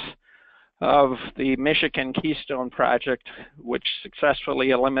success of the Michigan Keystone Project, which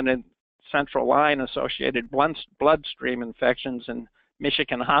successfully eliminated central line-associated bloodstream infections in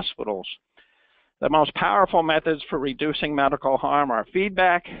Michigan hospitals. The most powerful methods for reducing medical harm are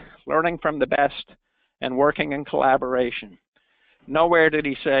feedback, learning from the best, and working in collaboration. Nowhere did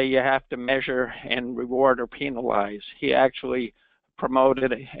he say you have to measure and reward or penalize. He actually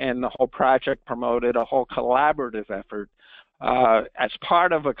promoted, and the whole project promoted, a whole collaborative effort. As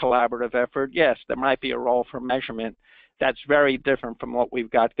part of a collaborative effort, yes, there might be a role for measurement. That's very different from what we've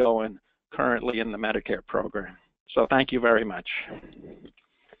got going currently in the Medicare program. So thank you very much.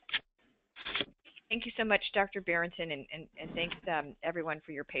 Thank you so much, Dr. Berenson, and thanks everyone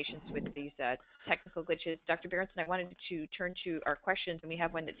for your patience with these technical glitches. Dr. Berenson, I wanted to turn to our questions, and we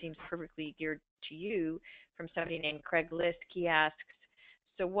have one that seems perfectly geared to you from somebody named Craig Lisk. He asks,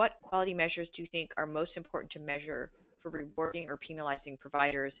 so what quality measures do you think are most important to measure for rewarding or penalizing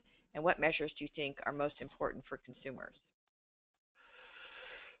providers, and what measures do you think are most important for consumers?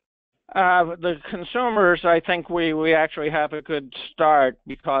 The consumers, I think we actually have a good start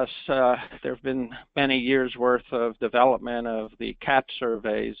because there have been many years worth of development of the CAP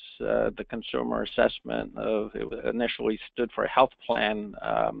surveys, the consumer assessment of, it initially stood for health plan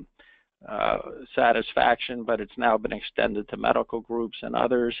satisfaction, but it's now been extended to medical groups and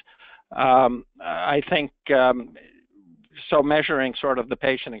others. I think, so measuring sort of the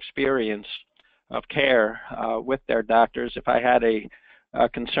patient experience of care with their doctors, if I had a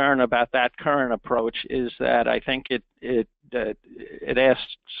concern about that current approach, is that I think it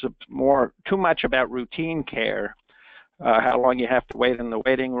asks too much about routine care, how long you have to wait in the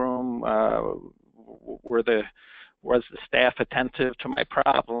waiting room, was the staff attentive to my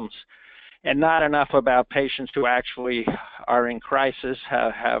problems, and not enough about patients who actually are in crisis,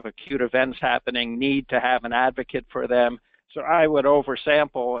 have acute events happening, need to have an advocate for them. So I would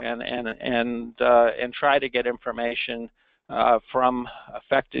oversample and try to get information from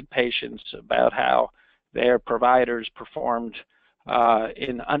affected patients about how their providers performed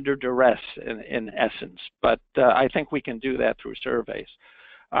under duress, in essence. But I think we can do that through surveys.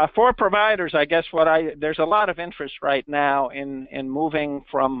 For providers, I guess there's a lot of interest right now in moving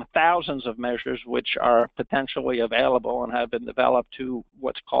from thousands of measures, which are potentially available and have been developed, to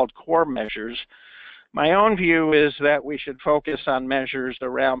what's called core measures. My own view is that we should focus on measures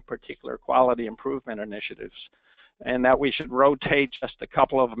around particular quality improvement initiatives, and that we should rotate just a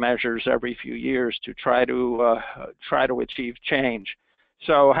couple of measures every few years to try to achieve change.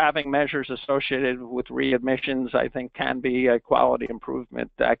 So having measures associated with readmissions, I think, can be a quality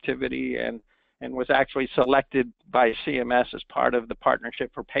improvement activity, and was actually selected by CMS as part of the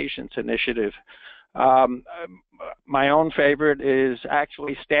Partnership for Patients initiative. My own favorite is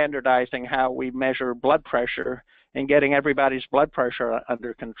actually standardizing how we measure blood pressure and getting everybody's blood pressure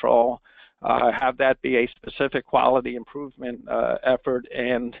under control. Have that be a specific quality improvement effort,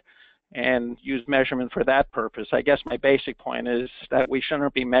 and use measurement for that purpose. I guess my basic point is that we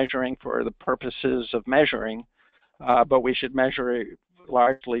shouldn't be measuring for the purposes of measuring, but we should measure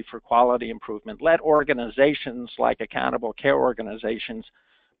largely for quality improvement. Let organizations like accountable care organizations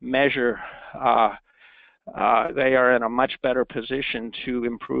measure. They are in a much better position to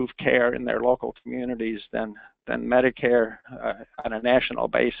improve care in their local communities than Medicare on a national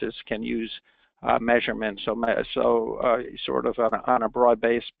basis can use measurements. So sort of on a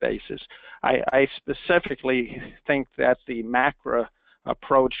broad-based basis. I specifically think that the macro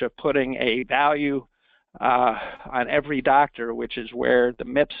approach of putting a value on every doctor, which is where the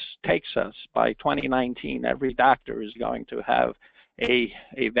MIPS takes us. By 2019, every doctor is going to have a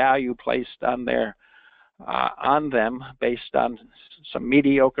value placed on them based on some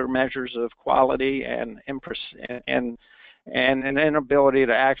mediocre measures of quality and an inability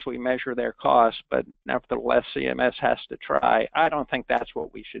to actually measure their costs, but nevertheless CMS has to try. I don't think that's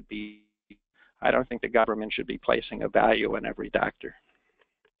what we should be. I don't think the government should be placing a value on every doctor.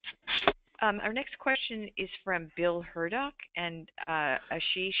 Our next question is from Bill Hurdock, and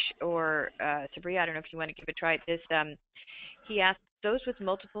Ashish or Sabriya, I don't know if you want to give a try at this. He asked, those with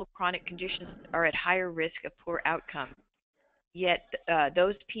multiple chronic conditions are at higher risk of poor outcome, yet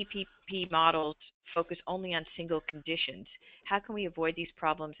those PPP models focus only on single conditions. How can we avoid these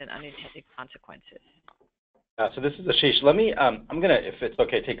problems and unintended consequences? So this is Ashish. Let me, I'm going to, if it's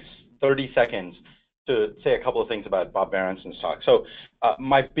okay, take 30 seconds to say a couple of things about Bob Berenson's talk. So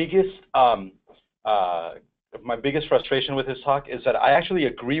my biggest frustration with his talk is that I actually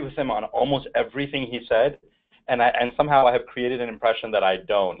agree with him on almost everything he said, and somehow I have created an impression that I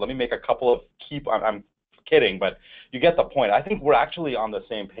don't. Let me make a couple of I'm kidding, but you get the point. I think we're actually on the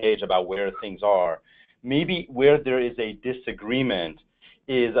same page about where things are. Maybe where there is a disagreement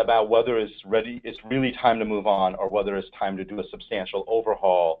is about whether it's really time to move on, or whether it's time to do a substantial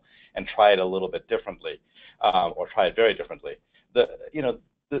overhaul and try it a little bit differently, or try it very differently.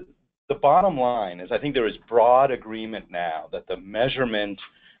 The bottom line is I think there is broad agreement now that the measurement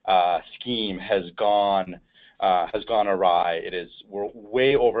scheme has gone awry. We're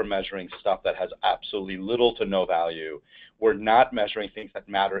way over measuring stuff that has absolutely little to no value. We're not measuring things that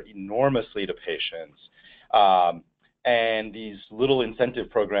matter enormously to patients. And these little incentive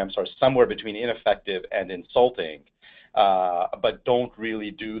programs are somewhere between ineffective and insulting, but don't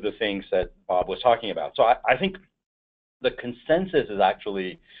really do the things that Bob was talking about. So I think the consensus is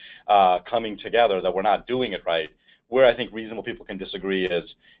actually coming together that we're not doing it right. Where I think reasonable people can disagree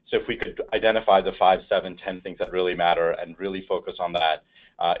is, so if we could identify the 5, 7, 10 things that really matter and really focus on that,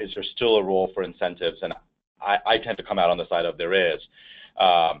 is there still a role for incentives? And I tend to come out on the side of there is.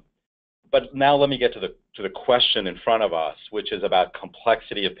 But now let me get to the question in front of us, which is about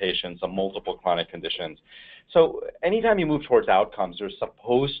complexity of patients and multiple chronic conditions. So anytime you move towards outcomes, there's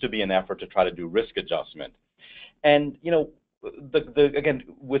supposed to be an effort to try to do risk adjustment. And again,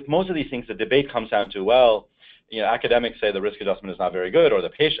 with most of these things, the debate comes down to, well, academics say the risk adjustment is not very good, or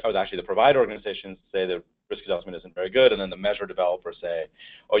actually the provider organizations say the risk adjustment isn't very good, and then the measure developers say,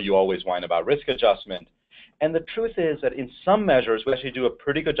 oh, you always whine about risk adjustment. And the truth is that in some measures, we actually do a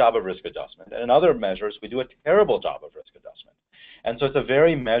pretty good job of risk adjustment, and in other measures, we do a terrible job of risk adjustment. And so it's a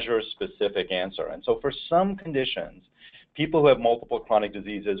very measure-specific answer. And so for some conditions, people who have multiple chronic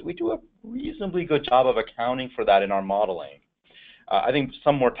diseases, we do a reasonably good job of accounting for that in our modeling. I think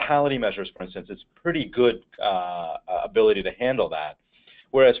some mortality measures, for instance, it's pretty good ability to handle that.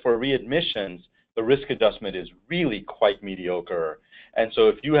 Whereas for readmissions, the risk adjustment is really quite mediocre. And so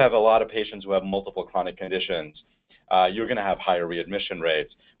if you have a lot of patients who have multiple chronic conditions, you're going to have higher readmission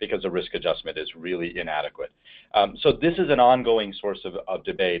rates because the risk adjustment is really inadequate. So this is an ongoing source of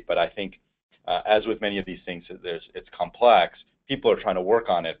debate, but I think as with many of these things, it's complex. People are trying to work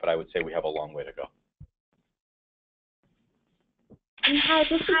on it, but I would say we have a long way to go. Hi,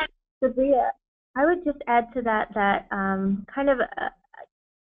 this is Sabriya. I would just add to that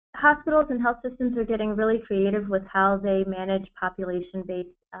hospitals and health systems are getting really creative with how they manage population-based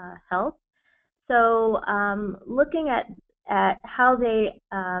health. So looking at how they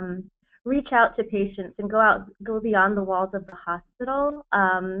reach out to patients and go beyond the walls of the hospital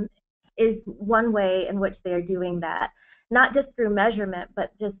is one way in which they are doing that. Not just through measurement,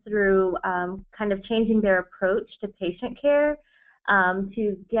 but just through kind of changing their approach to patient care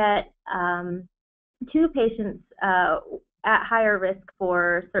to get to patients at higher risk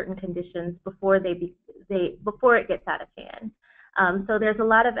for certain conditions before before it gets out of hand. So there's a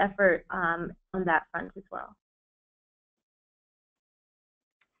lot of effort on that front as well.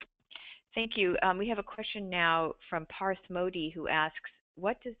 Thank you. We have a question now from Parth Modi, who asks,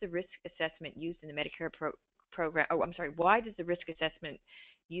 what does the risk assessment used in the Medicare program, why does the risk assessment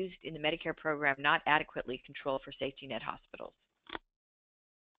used in the Medicare program not adequately control for safety net hospitals?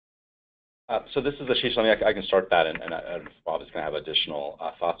 So this is Ashish. I can start that, and Bob is going to have additional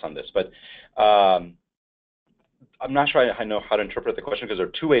thoughts on this. But I'm not sure I know how to interpret the question because there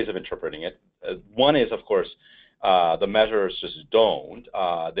are two ways of interpreting it. One is, of course, the measures just don't.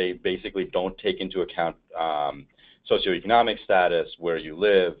 They basically don't take into account socioeconomic status, where you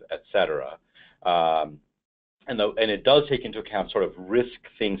live, et cetera. And it does take into account sort of risk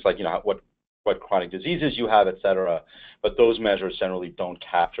things like, what chronic diseases you have, et cetera, but those measures generally don't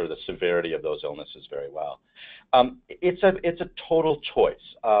capture the severity of those illnesses very well. It's a total choice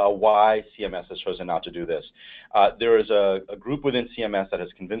why CMS has chosen not to do this. There is a group within CMS that has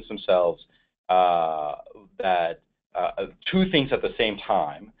convinced themselves that two things at the same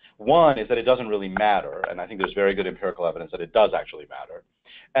time. One is that it doesn't really matter, and I think there's very good empirical evidence that it does actually matter.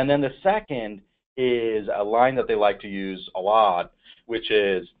 And then the second is a line that they like to use a lot, which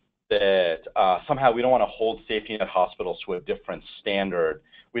is that somehow we don't want to hold safety net hospitals to a different standard.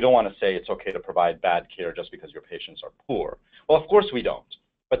 We don't want to say it's okay to provide bad care just because your patients are poor. Well, of course we don't,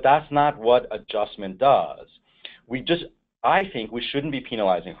 but that's not what adjustment does. I think we shouldn't be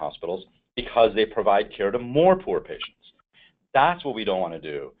penalizing hospitals because they provide care to more poor patients. That's what we don't want to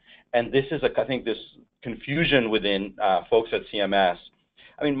do. And this is, I think, this confusion within folks at CMS.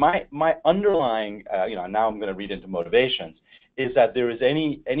 I mean, my underlying, now I'm going to read into motivations, is that there is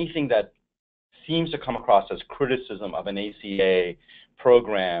anything that seems to come across as criticism of an ACA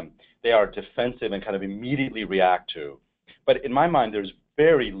program, they are defensive and kind of immediately react to. But in my mind, there's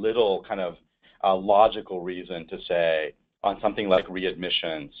very little kind of logical reason to say on something like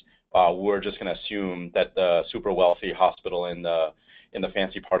readmissions, we're just going to assume that the super wealthy hospital in the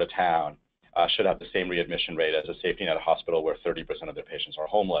fancy part of town should have the same readmission rate as a safety net hospital where 30% of their patients are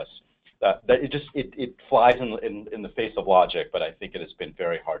homeless. It flies in the face of logic, but I think it has been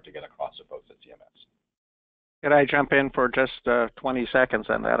very hard to get across to folks at CMS. Could I jump in for just 20 seconds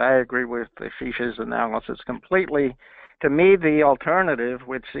on that? I agree with Ashish's analysis completely. To me, the alternative,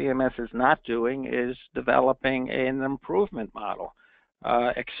 which CMS is not doing, is developing an improvement model,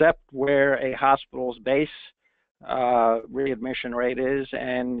 except where a hospital's base readmission rate is,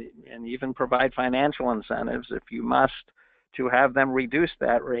 and even provide financial incentives if you must, to have them reduce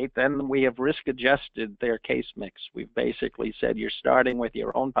that rate. Then we have risk adjusted their case mix. We've basically said you're starting with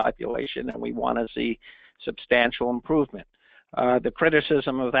your own population and we want to see substantial improvement. The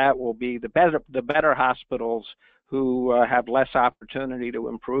criticism of that will be the better hospitals who have less opportunity to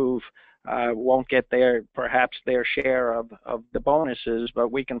improve won't get perhaps their share of the bonuses,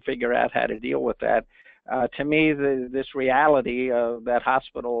 but we can figure out how to deal with that. To me, this reality that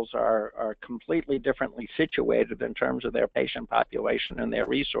hospitals are completely differently situated in terms of their patient population and their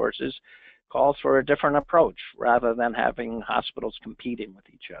resources calls for a different approach rather than having hospitals competing with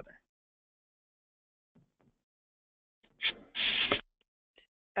each other.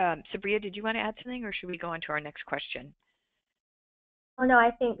 Sabriya, did you want to add something, or should we go on to our next question? Oh, no,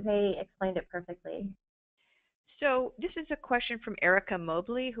 I think they explained it perfectly. So this is a question from Erica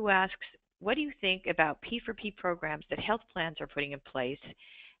Mobley, who asks, what do you think about P4P programs that health plans are putting in place?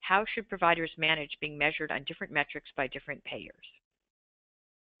 How should providers manage being measured on different metrics by different payers?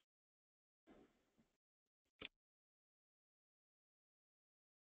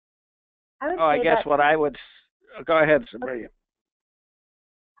 I guess what I would, go ahead, Sabriya.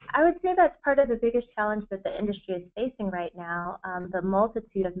 I would say that's part of the biggest challenge that the industry is facing right now, the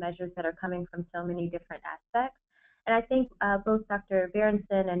multitude of measures that are coming from so many different aspects. And I think both Dr.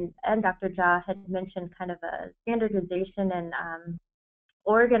 Berenson and Dr. Jha had mentioned kind of a standardization and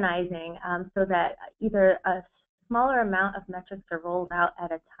organizing so that either a smaller amount of metrics are rolled out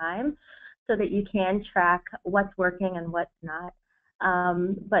at a time so that you can track what's working and what's not.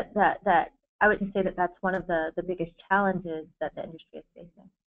 But that I would say that that's one of the biggest challenges that the industry is facing.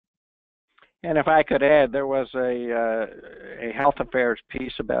 And if I could add, there was a health affairs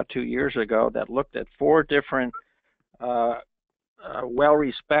piece about 2 years ago that looked at 4 different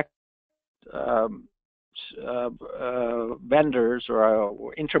well-respected vendors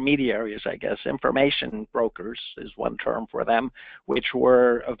or intermediaries, I guess, information brokers is one term for them, which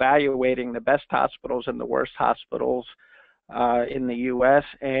were evaluating the best hospitals and the worst hospitals in the U.S.,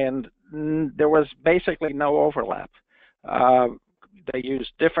 and there was basically no overlap. They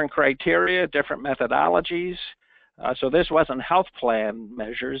used different criteria, different methodologies. So this wasn't health plan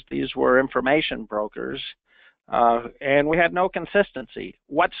measures. These were information brokers. And we had no consistency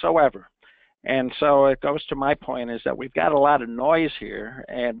whatsoever. And so it goes to my point is that we've got a lot of noise here.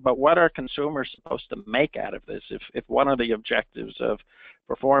 But what are consumers supposed to make out of this? If one of the objectives of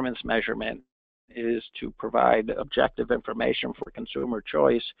performance measurement is to provide objective information for consumer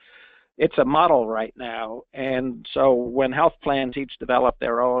choice, it's a model right now. And so when health plans each develop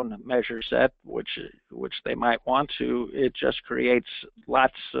their own measure set, which they might want to, it just creates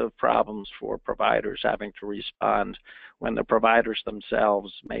lots of problems for providers having to respond when the providers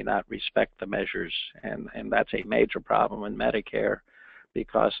themselves may not respect the measures. And that's a major problem in Medicare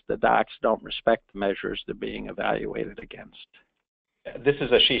because the docs don't respect the measures they're being evaluated against. This is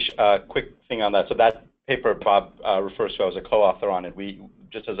Ashish. Quick thing on that. So that paper Bob refers to, I was a co-author on it. We,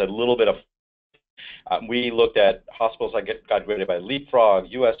 just as a little bit of, we looked at hospitals that got graded by Leapfrog,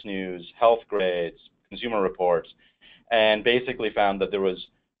 US News, Health Grades, Consumer Reports, and basically found that there was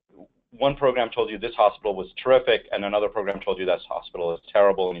one program told you this hospital was terrific, and another program told you this hospital is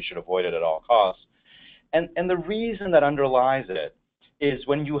terrible and you should avoid it at all costs. And the reason that underlies it is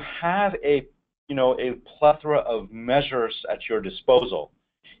when you have a plethora of measures at your disposal,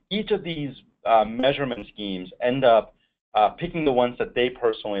 each of these measurement schemes end up picking the ones that they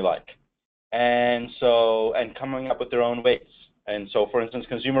personally like, and coming up with their own weights. And so, for instance,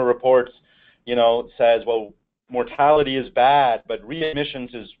 Consumer Reports, says, well, mortality is bad, but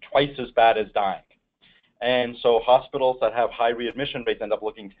readmissions is twice as bad as dying. And so hospitals that have high readmission rates end up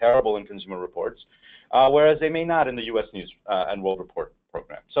looking terrible in Consumer Reports, whereas they may not in the US News and World Report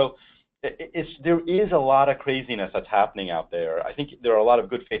program. So there is a lot of craziness that's happening out there. I think there are a lot of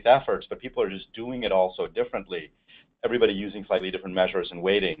good faith efforts, but people are just doing it all so differently. Everybody using slightly different measures and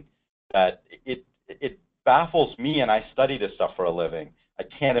weighting, that it baffles me, and I study this stuff for a living. I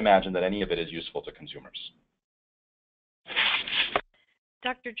can't imagine that any of it is useful to consumers.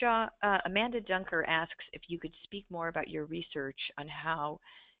 Dr. Jha, Amanda Dunker asks if you could speak more about your research on how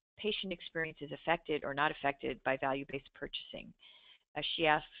patient experience is affected or not affected by value-based purchasing. She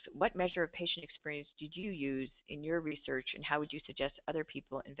asks, what measure of patient experience did you use in your research, and how would you suggest other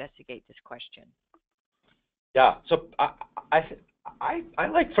people investigate this question? Yeah, so I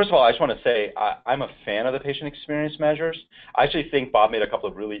like, first of all, I just want to say I'm a fan of the patient experience measures. I actually think Bob made a couple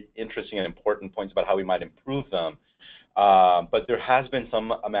of really interesting and important points about how we might improve them. But there has been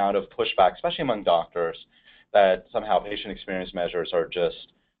some amount of pushback, especially among doctors, that somehow patient experience measures are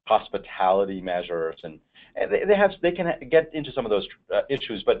just hospitality measures, and they can get into some of those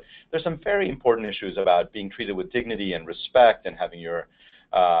issues. But there's some very important issues about being treated with dignity and respect and having your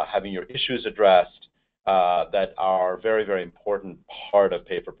issues addressed that are very, very important part of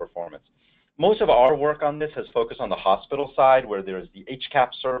pay for performance. Most of our work on this has focused on the hospital side, where there's the HCAP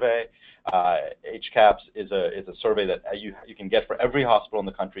survey. HCAPS is a survey that you can get for every hospital in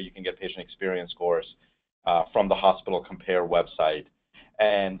the country. You can get patient experience scores from the Hospital Compare website.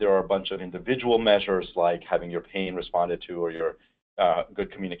 And there are a bunch of individual measures like having your pain responded to or your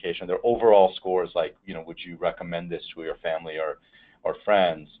good communication. There are overall scores like, would you recommend this to your family or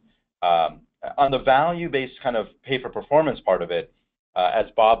friends? On the value-based kind of pay for performance part of it, as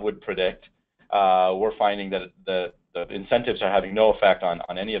Bob would predict, we're finding that the incentives are having no effect on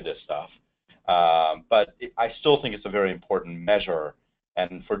any of this stuff. But I still think it's a very important measure.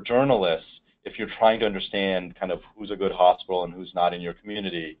 And for journalists, if you're trying to understand kind of who's a good hospital and who's not in your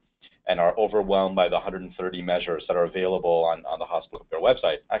community and are overwhelmed by the 130 measures that are available on the Hospital Compare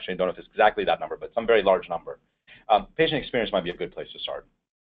website, actually I don't know if it's exactly that number, but some very large number, patient experience might be a good place to start.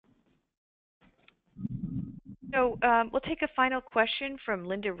 So we'll take a final question from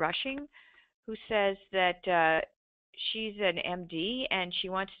Linda Rushing, who says that she's an MD and she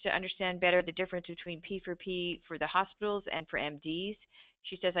wants to understand better the difference between P4P for the hospitals and for MDs.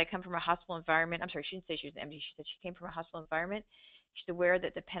 She says, I come from a hospital environment. I'm sorry, she didn't say she was an MD. She said she came from a hospital environment. She's aware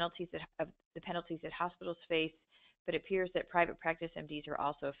that the penalties that hospitals face, but it appears that private practice MDs are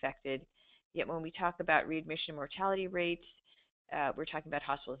also affected. Yet when we talk about readmission mortality rates, we're talking about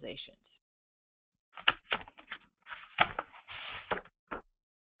hospitalizations.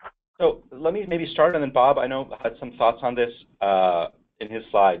 So let me maybe start, and then Bob, I know, had some thoughts on this in his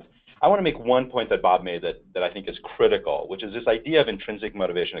slides. I want to make one point that Bob made that I think is critical, which is this idea of intrinsic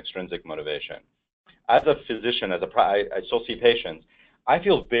motivation, extrinsic motivation. As a physician, I still see patients, I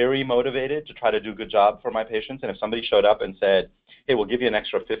feel very motivated to try to do a good job for my patients. And if somebody showed up and said, hey, we'll give you an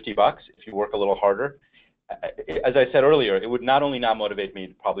extra $50 if you work a little harder, as I said earlier, it would not only not motivate me,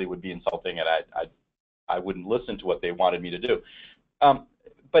 it probably would be insulting, and I wouldn't listen to what they wanted me to do.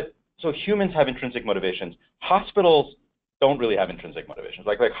 So humans have intrinsic motivations. Hospitals don't really have intrinsic motivations.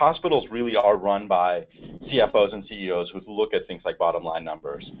 Like hospitals really are run by CFOs and CEOs who look at things like bottom line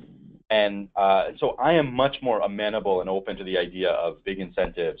numbers. And so I am much more amenable and open to the idea of big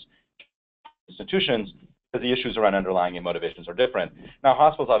incentives institutions because the issues around underlying motivations are different. Now,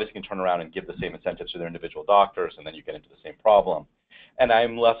 hospitals obviously can turn around and give the same incentives to their individual doctors, and then you get into the same problem. And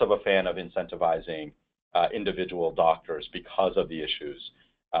I'm less of a fan of incentivizing individual doctors because of the issues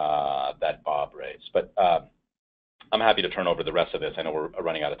that Bob raised. But I'm happy to turn over the rest of this. I know we're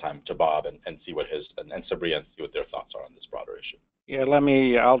running out of time to Bob and see what his and Sabriya and see what their thoughts are on this broader issue. Yeah,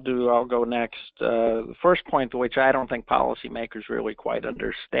 I'll go next. The first point, which I don't think policymakers really quite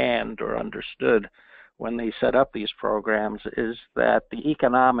understand or understood when they set up these programs, is that the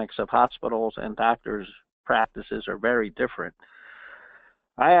economics of hospitals and doctors' practices are very different.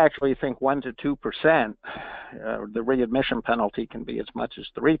 I actually think 1% to 2%, the readmission penalty can be as much as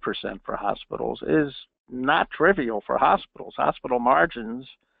 3% for hospitals, is not trivial for hospitals. Hospital margins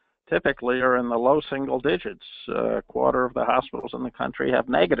typically are in the low single digits. A quarter of the hospitals in the country have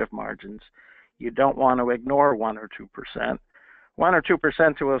negative margins. You don't want to ignore 1 or 2%. 1 or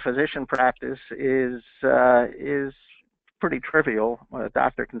 2% to a physician practice is pretty trivial. A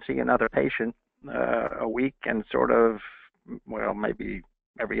doctor can see another patient a week and sort of, well, maybe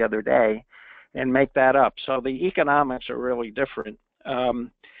every other day, and make that up. So the economics are really different.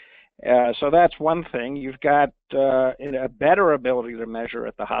 So that's one thing. You've got a better ability to measure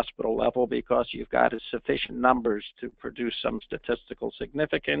at the hospital level because you've got sufficient numbers to produce some statistical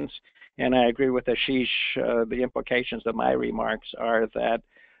significance. And I agree with Ashish. The implications of my remarks are that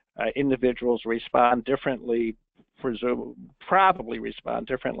individuals respond differently, probably respond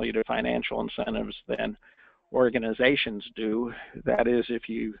differently to financial incentives than organizations do. That is, if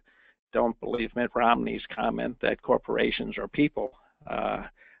you don't believe Mitt Romney's comment that corporations are people.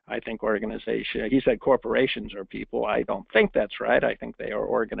 I think he said corporations are people. I don't think that's right. I think they are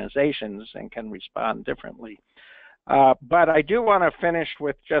organizations and can respond differently. But I do want to finish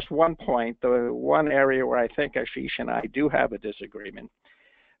with just one point, the one area where I think Ashish and I do have a disagreement.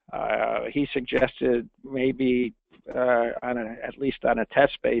 He suggested maybe, at least on a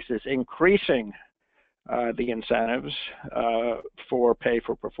test basis, increasing the incentives for pay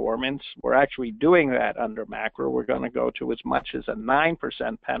for performance. We're actually doing that under MACRA. We're going to go to as much as a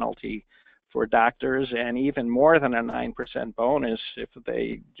 9% penalty for doctors and even more than a 9% bonus if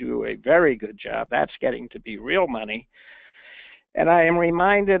they do a very good job. That's getting to be real money. And I am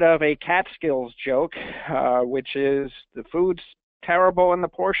reminded of a Catskills joke, which is the food's terrible and the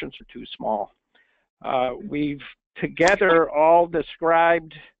portions are too small. We've together all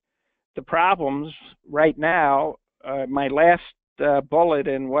described the problems right now. My last bullet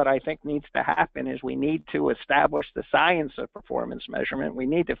in what I think needs to happen is we need to establish the science of performance measurement. We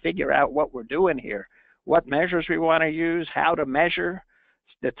need to figure out what we're doing here, what measures we want to use, how to measure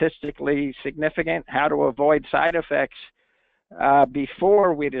statistically significant, how to avoid side effects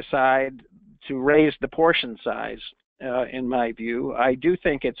before we decide to raise the portion size. In my view, I do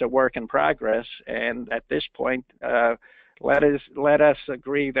think it's a work in progress, and at this point, let us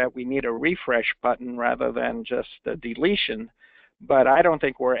agree that we need a refresh button rather than just a deletion. But I don't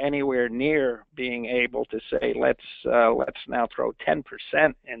think we're anywhere near being able to say let's now throw 10%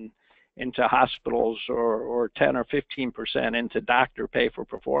 into hospitals or 10 or 15% into doctor pay for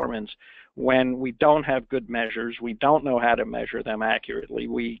performance when we don't have good measures. We don't know how to measure them accurately.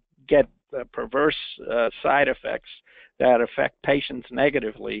 We get perverse side effects that affect patients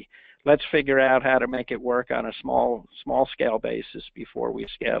negatively. Let's figure out how to make it work on a small scale basis before we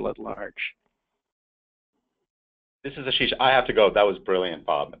scale it large. This is Ashish. I have to go. That was brilliant,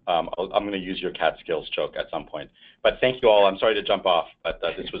 Bob. I'm going to use your Catskills joke at some point. But thank you all. I'm sorry to jump off, but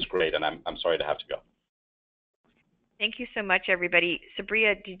this was great, and I'm sorry to have to go. Thank you so much, everybody.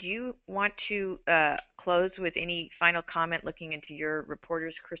 Sabriya, did you want to close with any final comment looking into your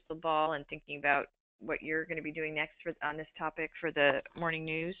reporter's crystal ball and thinking about what you're going to be doing next on this topic for the morning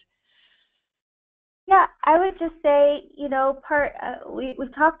news? Yeah, I would just say,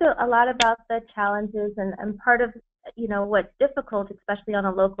 we've talked a lot about the challenges, and part of, what's difficult, especially on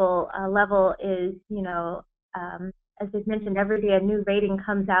a local level, is, as we've mentioned, every day a new rating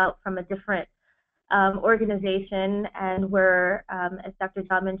comes out from a different organization, and where, as Dr.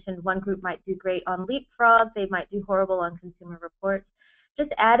 Jha mentioned, one group might do great on Leapfrog, they might do horrible on Consumer Reports.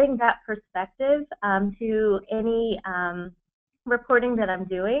 Just adding that perspective to any reporting that I'm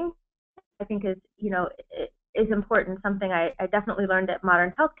doing, I think is important. Something I definitely learned at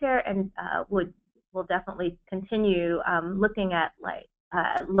Modern Healthcare, and will definitely continue looking at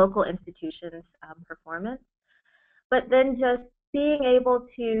local institutions' performance. But then just being able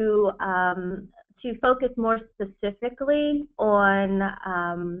to focus more specifically on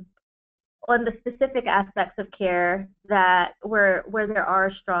the specific aspects of care that where there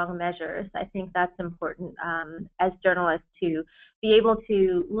are strong measures. I think that's important as journalists to be able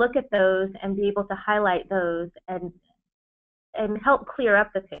to look at those and be able to highlight those and help clear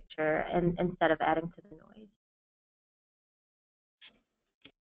up the picture instead of adding to the noise.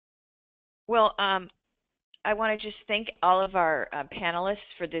 Well, I want to just thank all of our panelists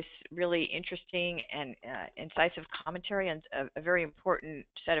for this really interesting and incisive commentary on a very important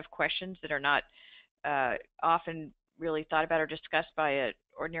set of questions that are not often really thought about or discussed by an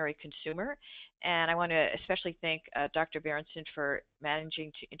ordinary consumer. And I want to especially thank Dr. Berenson for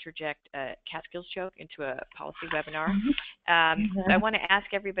managing to interject a Catskills joke into a policy webinar. So I want to ask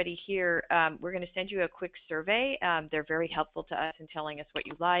everybody here, we're going to send you a quick survey. They're very helpful to us in telling us what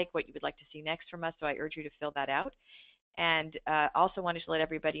you like, what you would like to see next from us, so I urge you to fill that out. And also wanted to let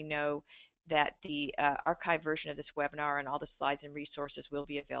everybody know that the archived version of this webinar and all the slides and resources will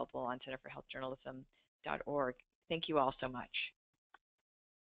be available on centerforhealthjournalism.org. Thank you all so much.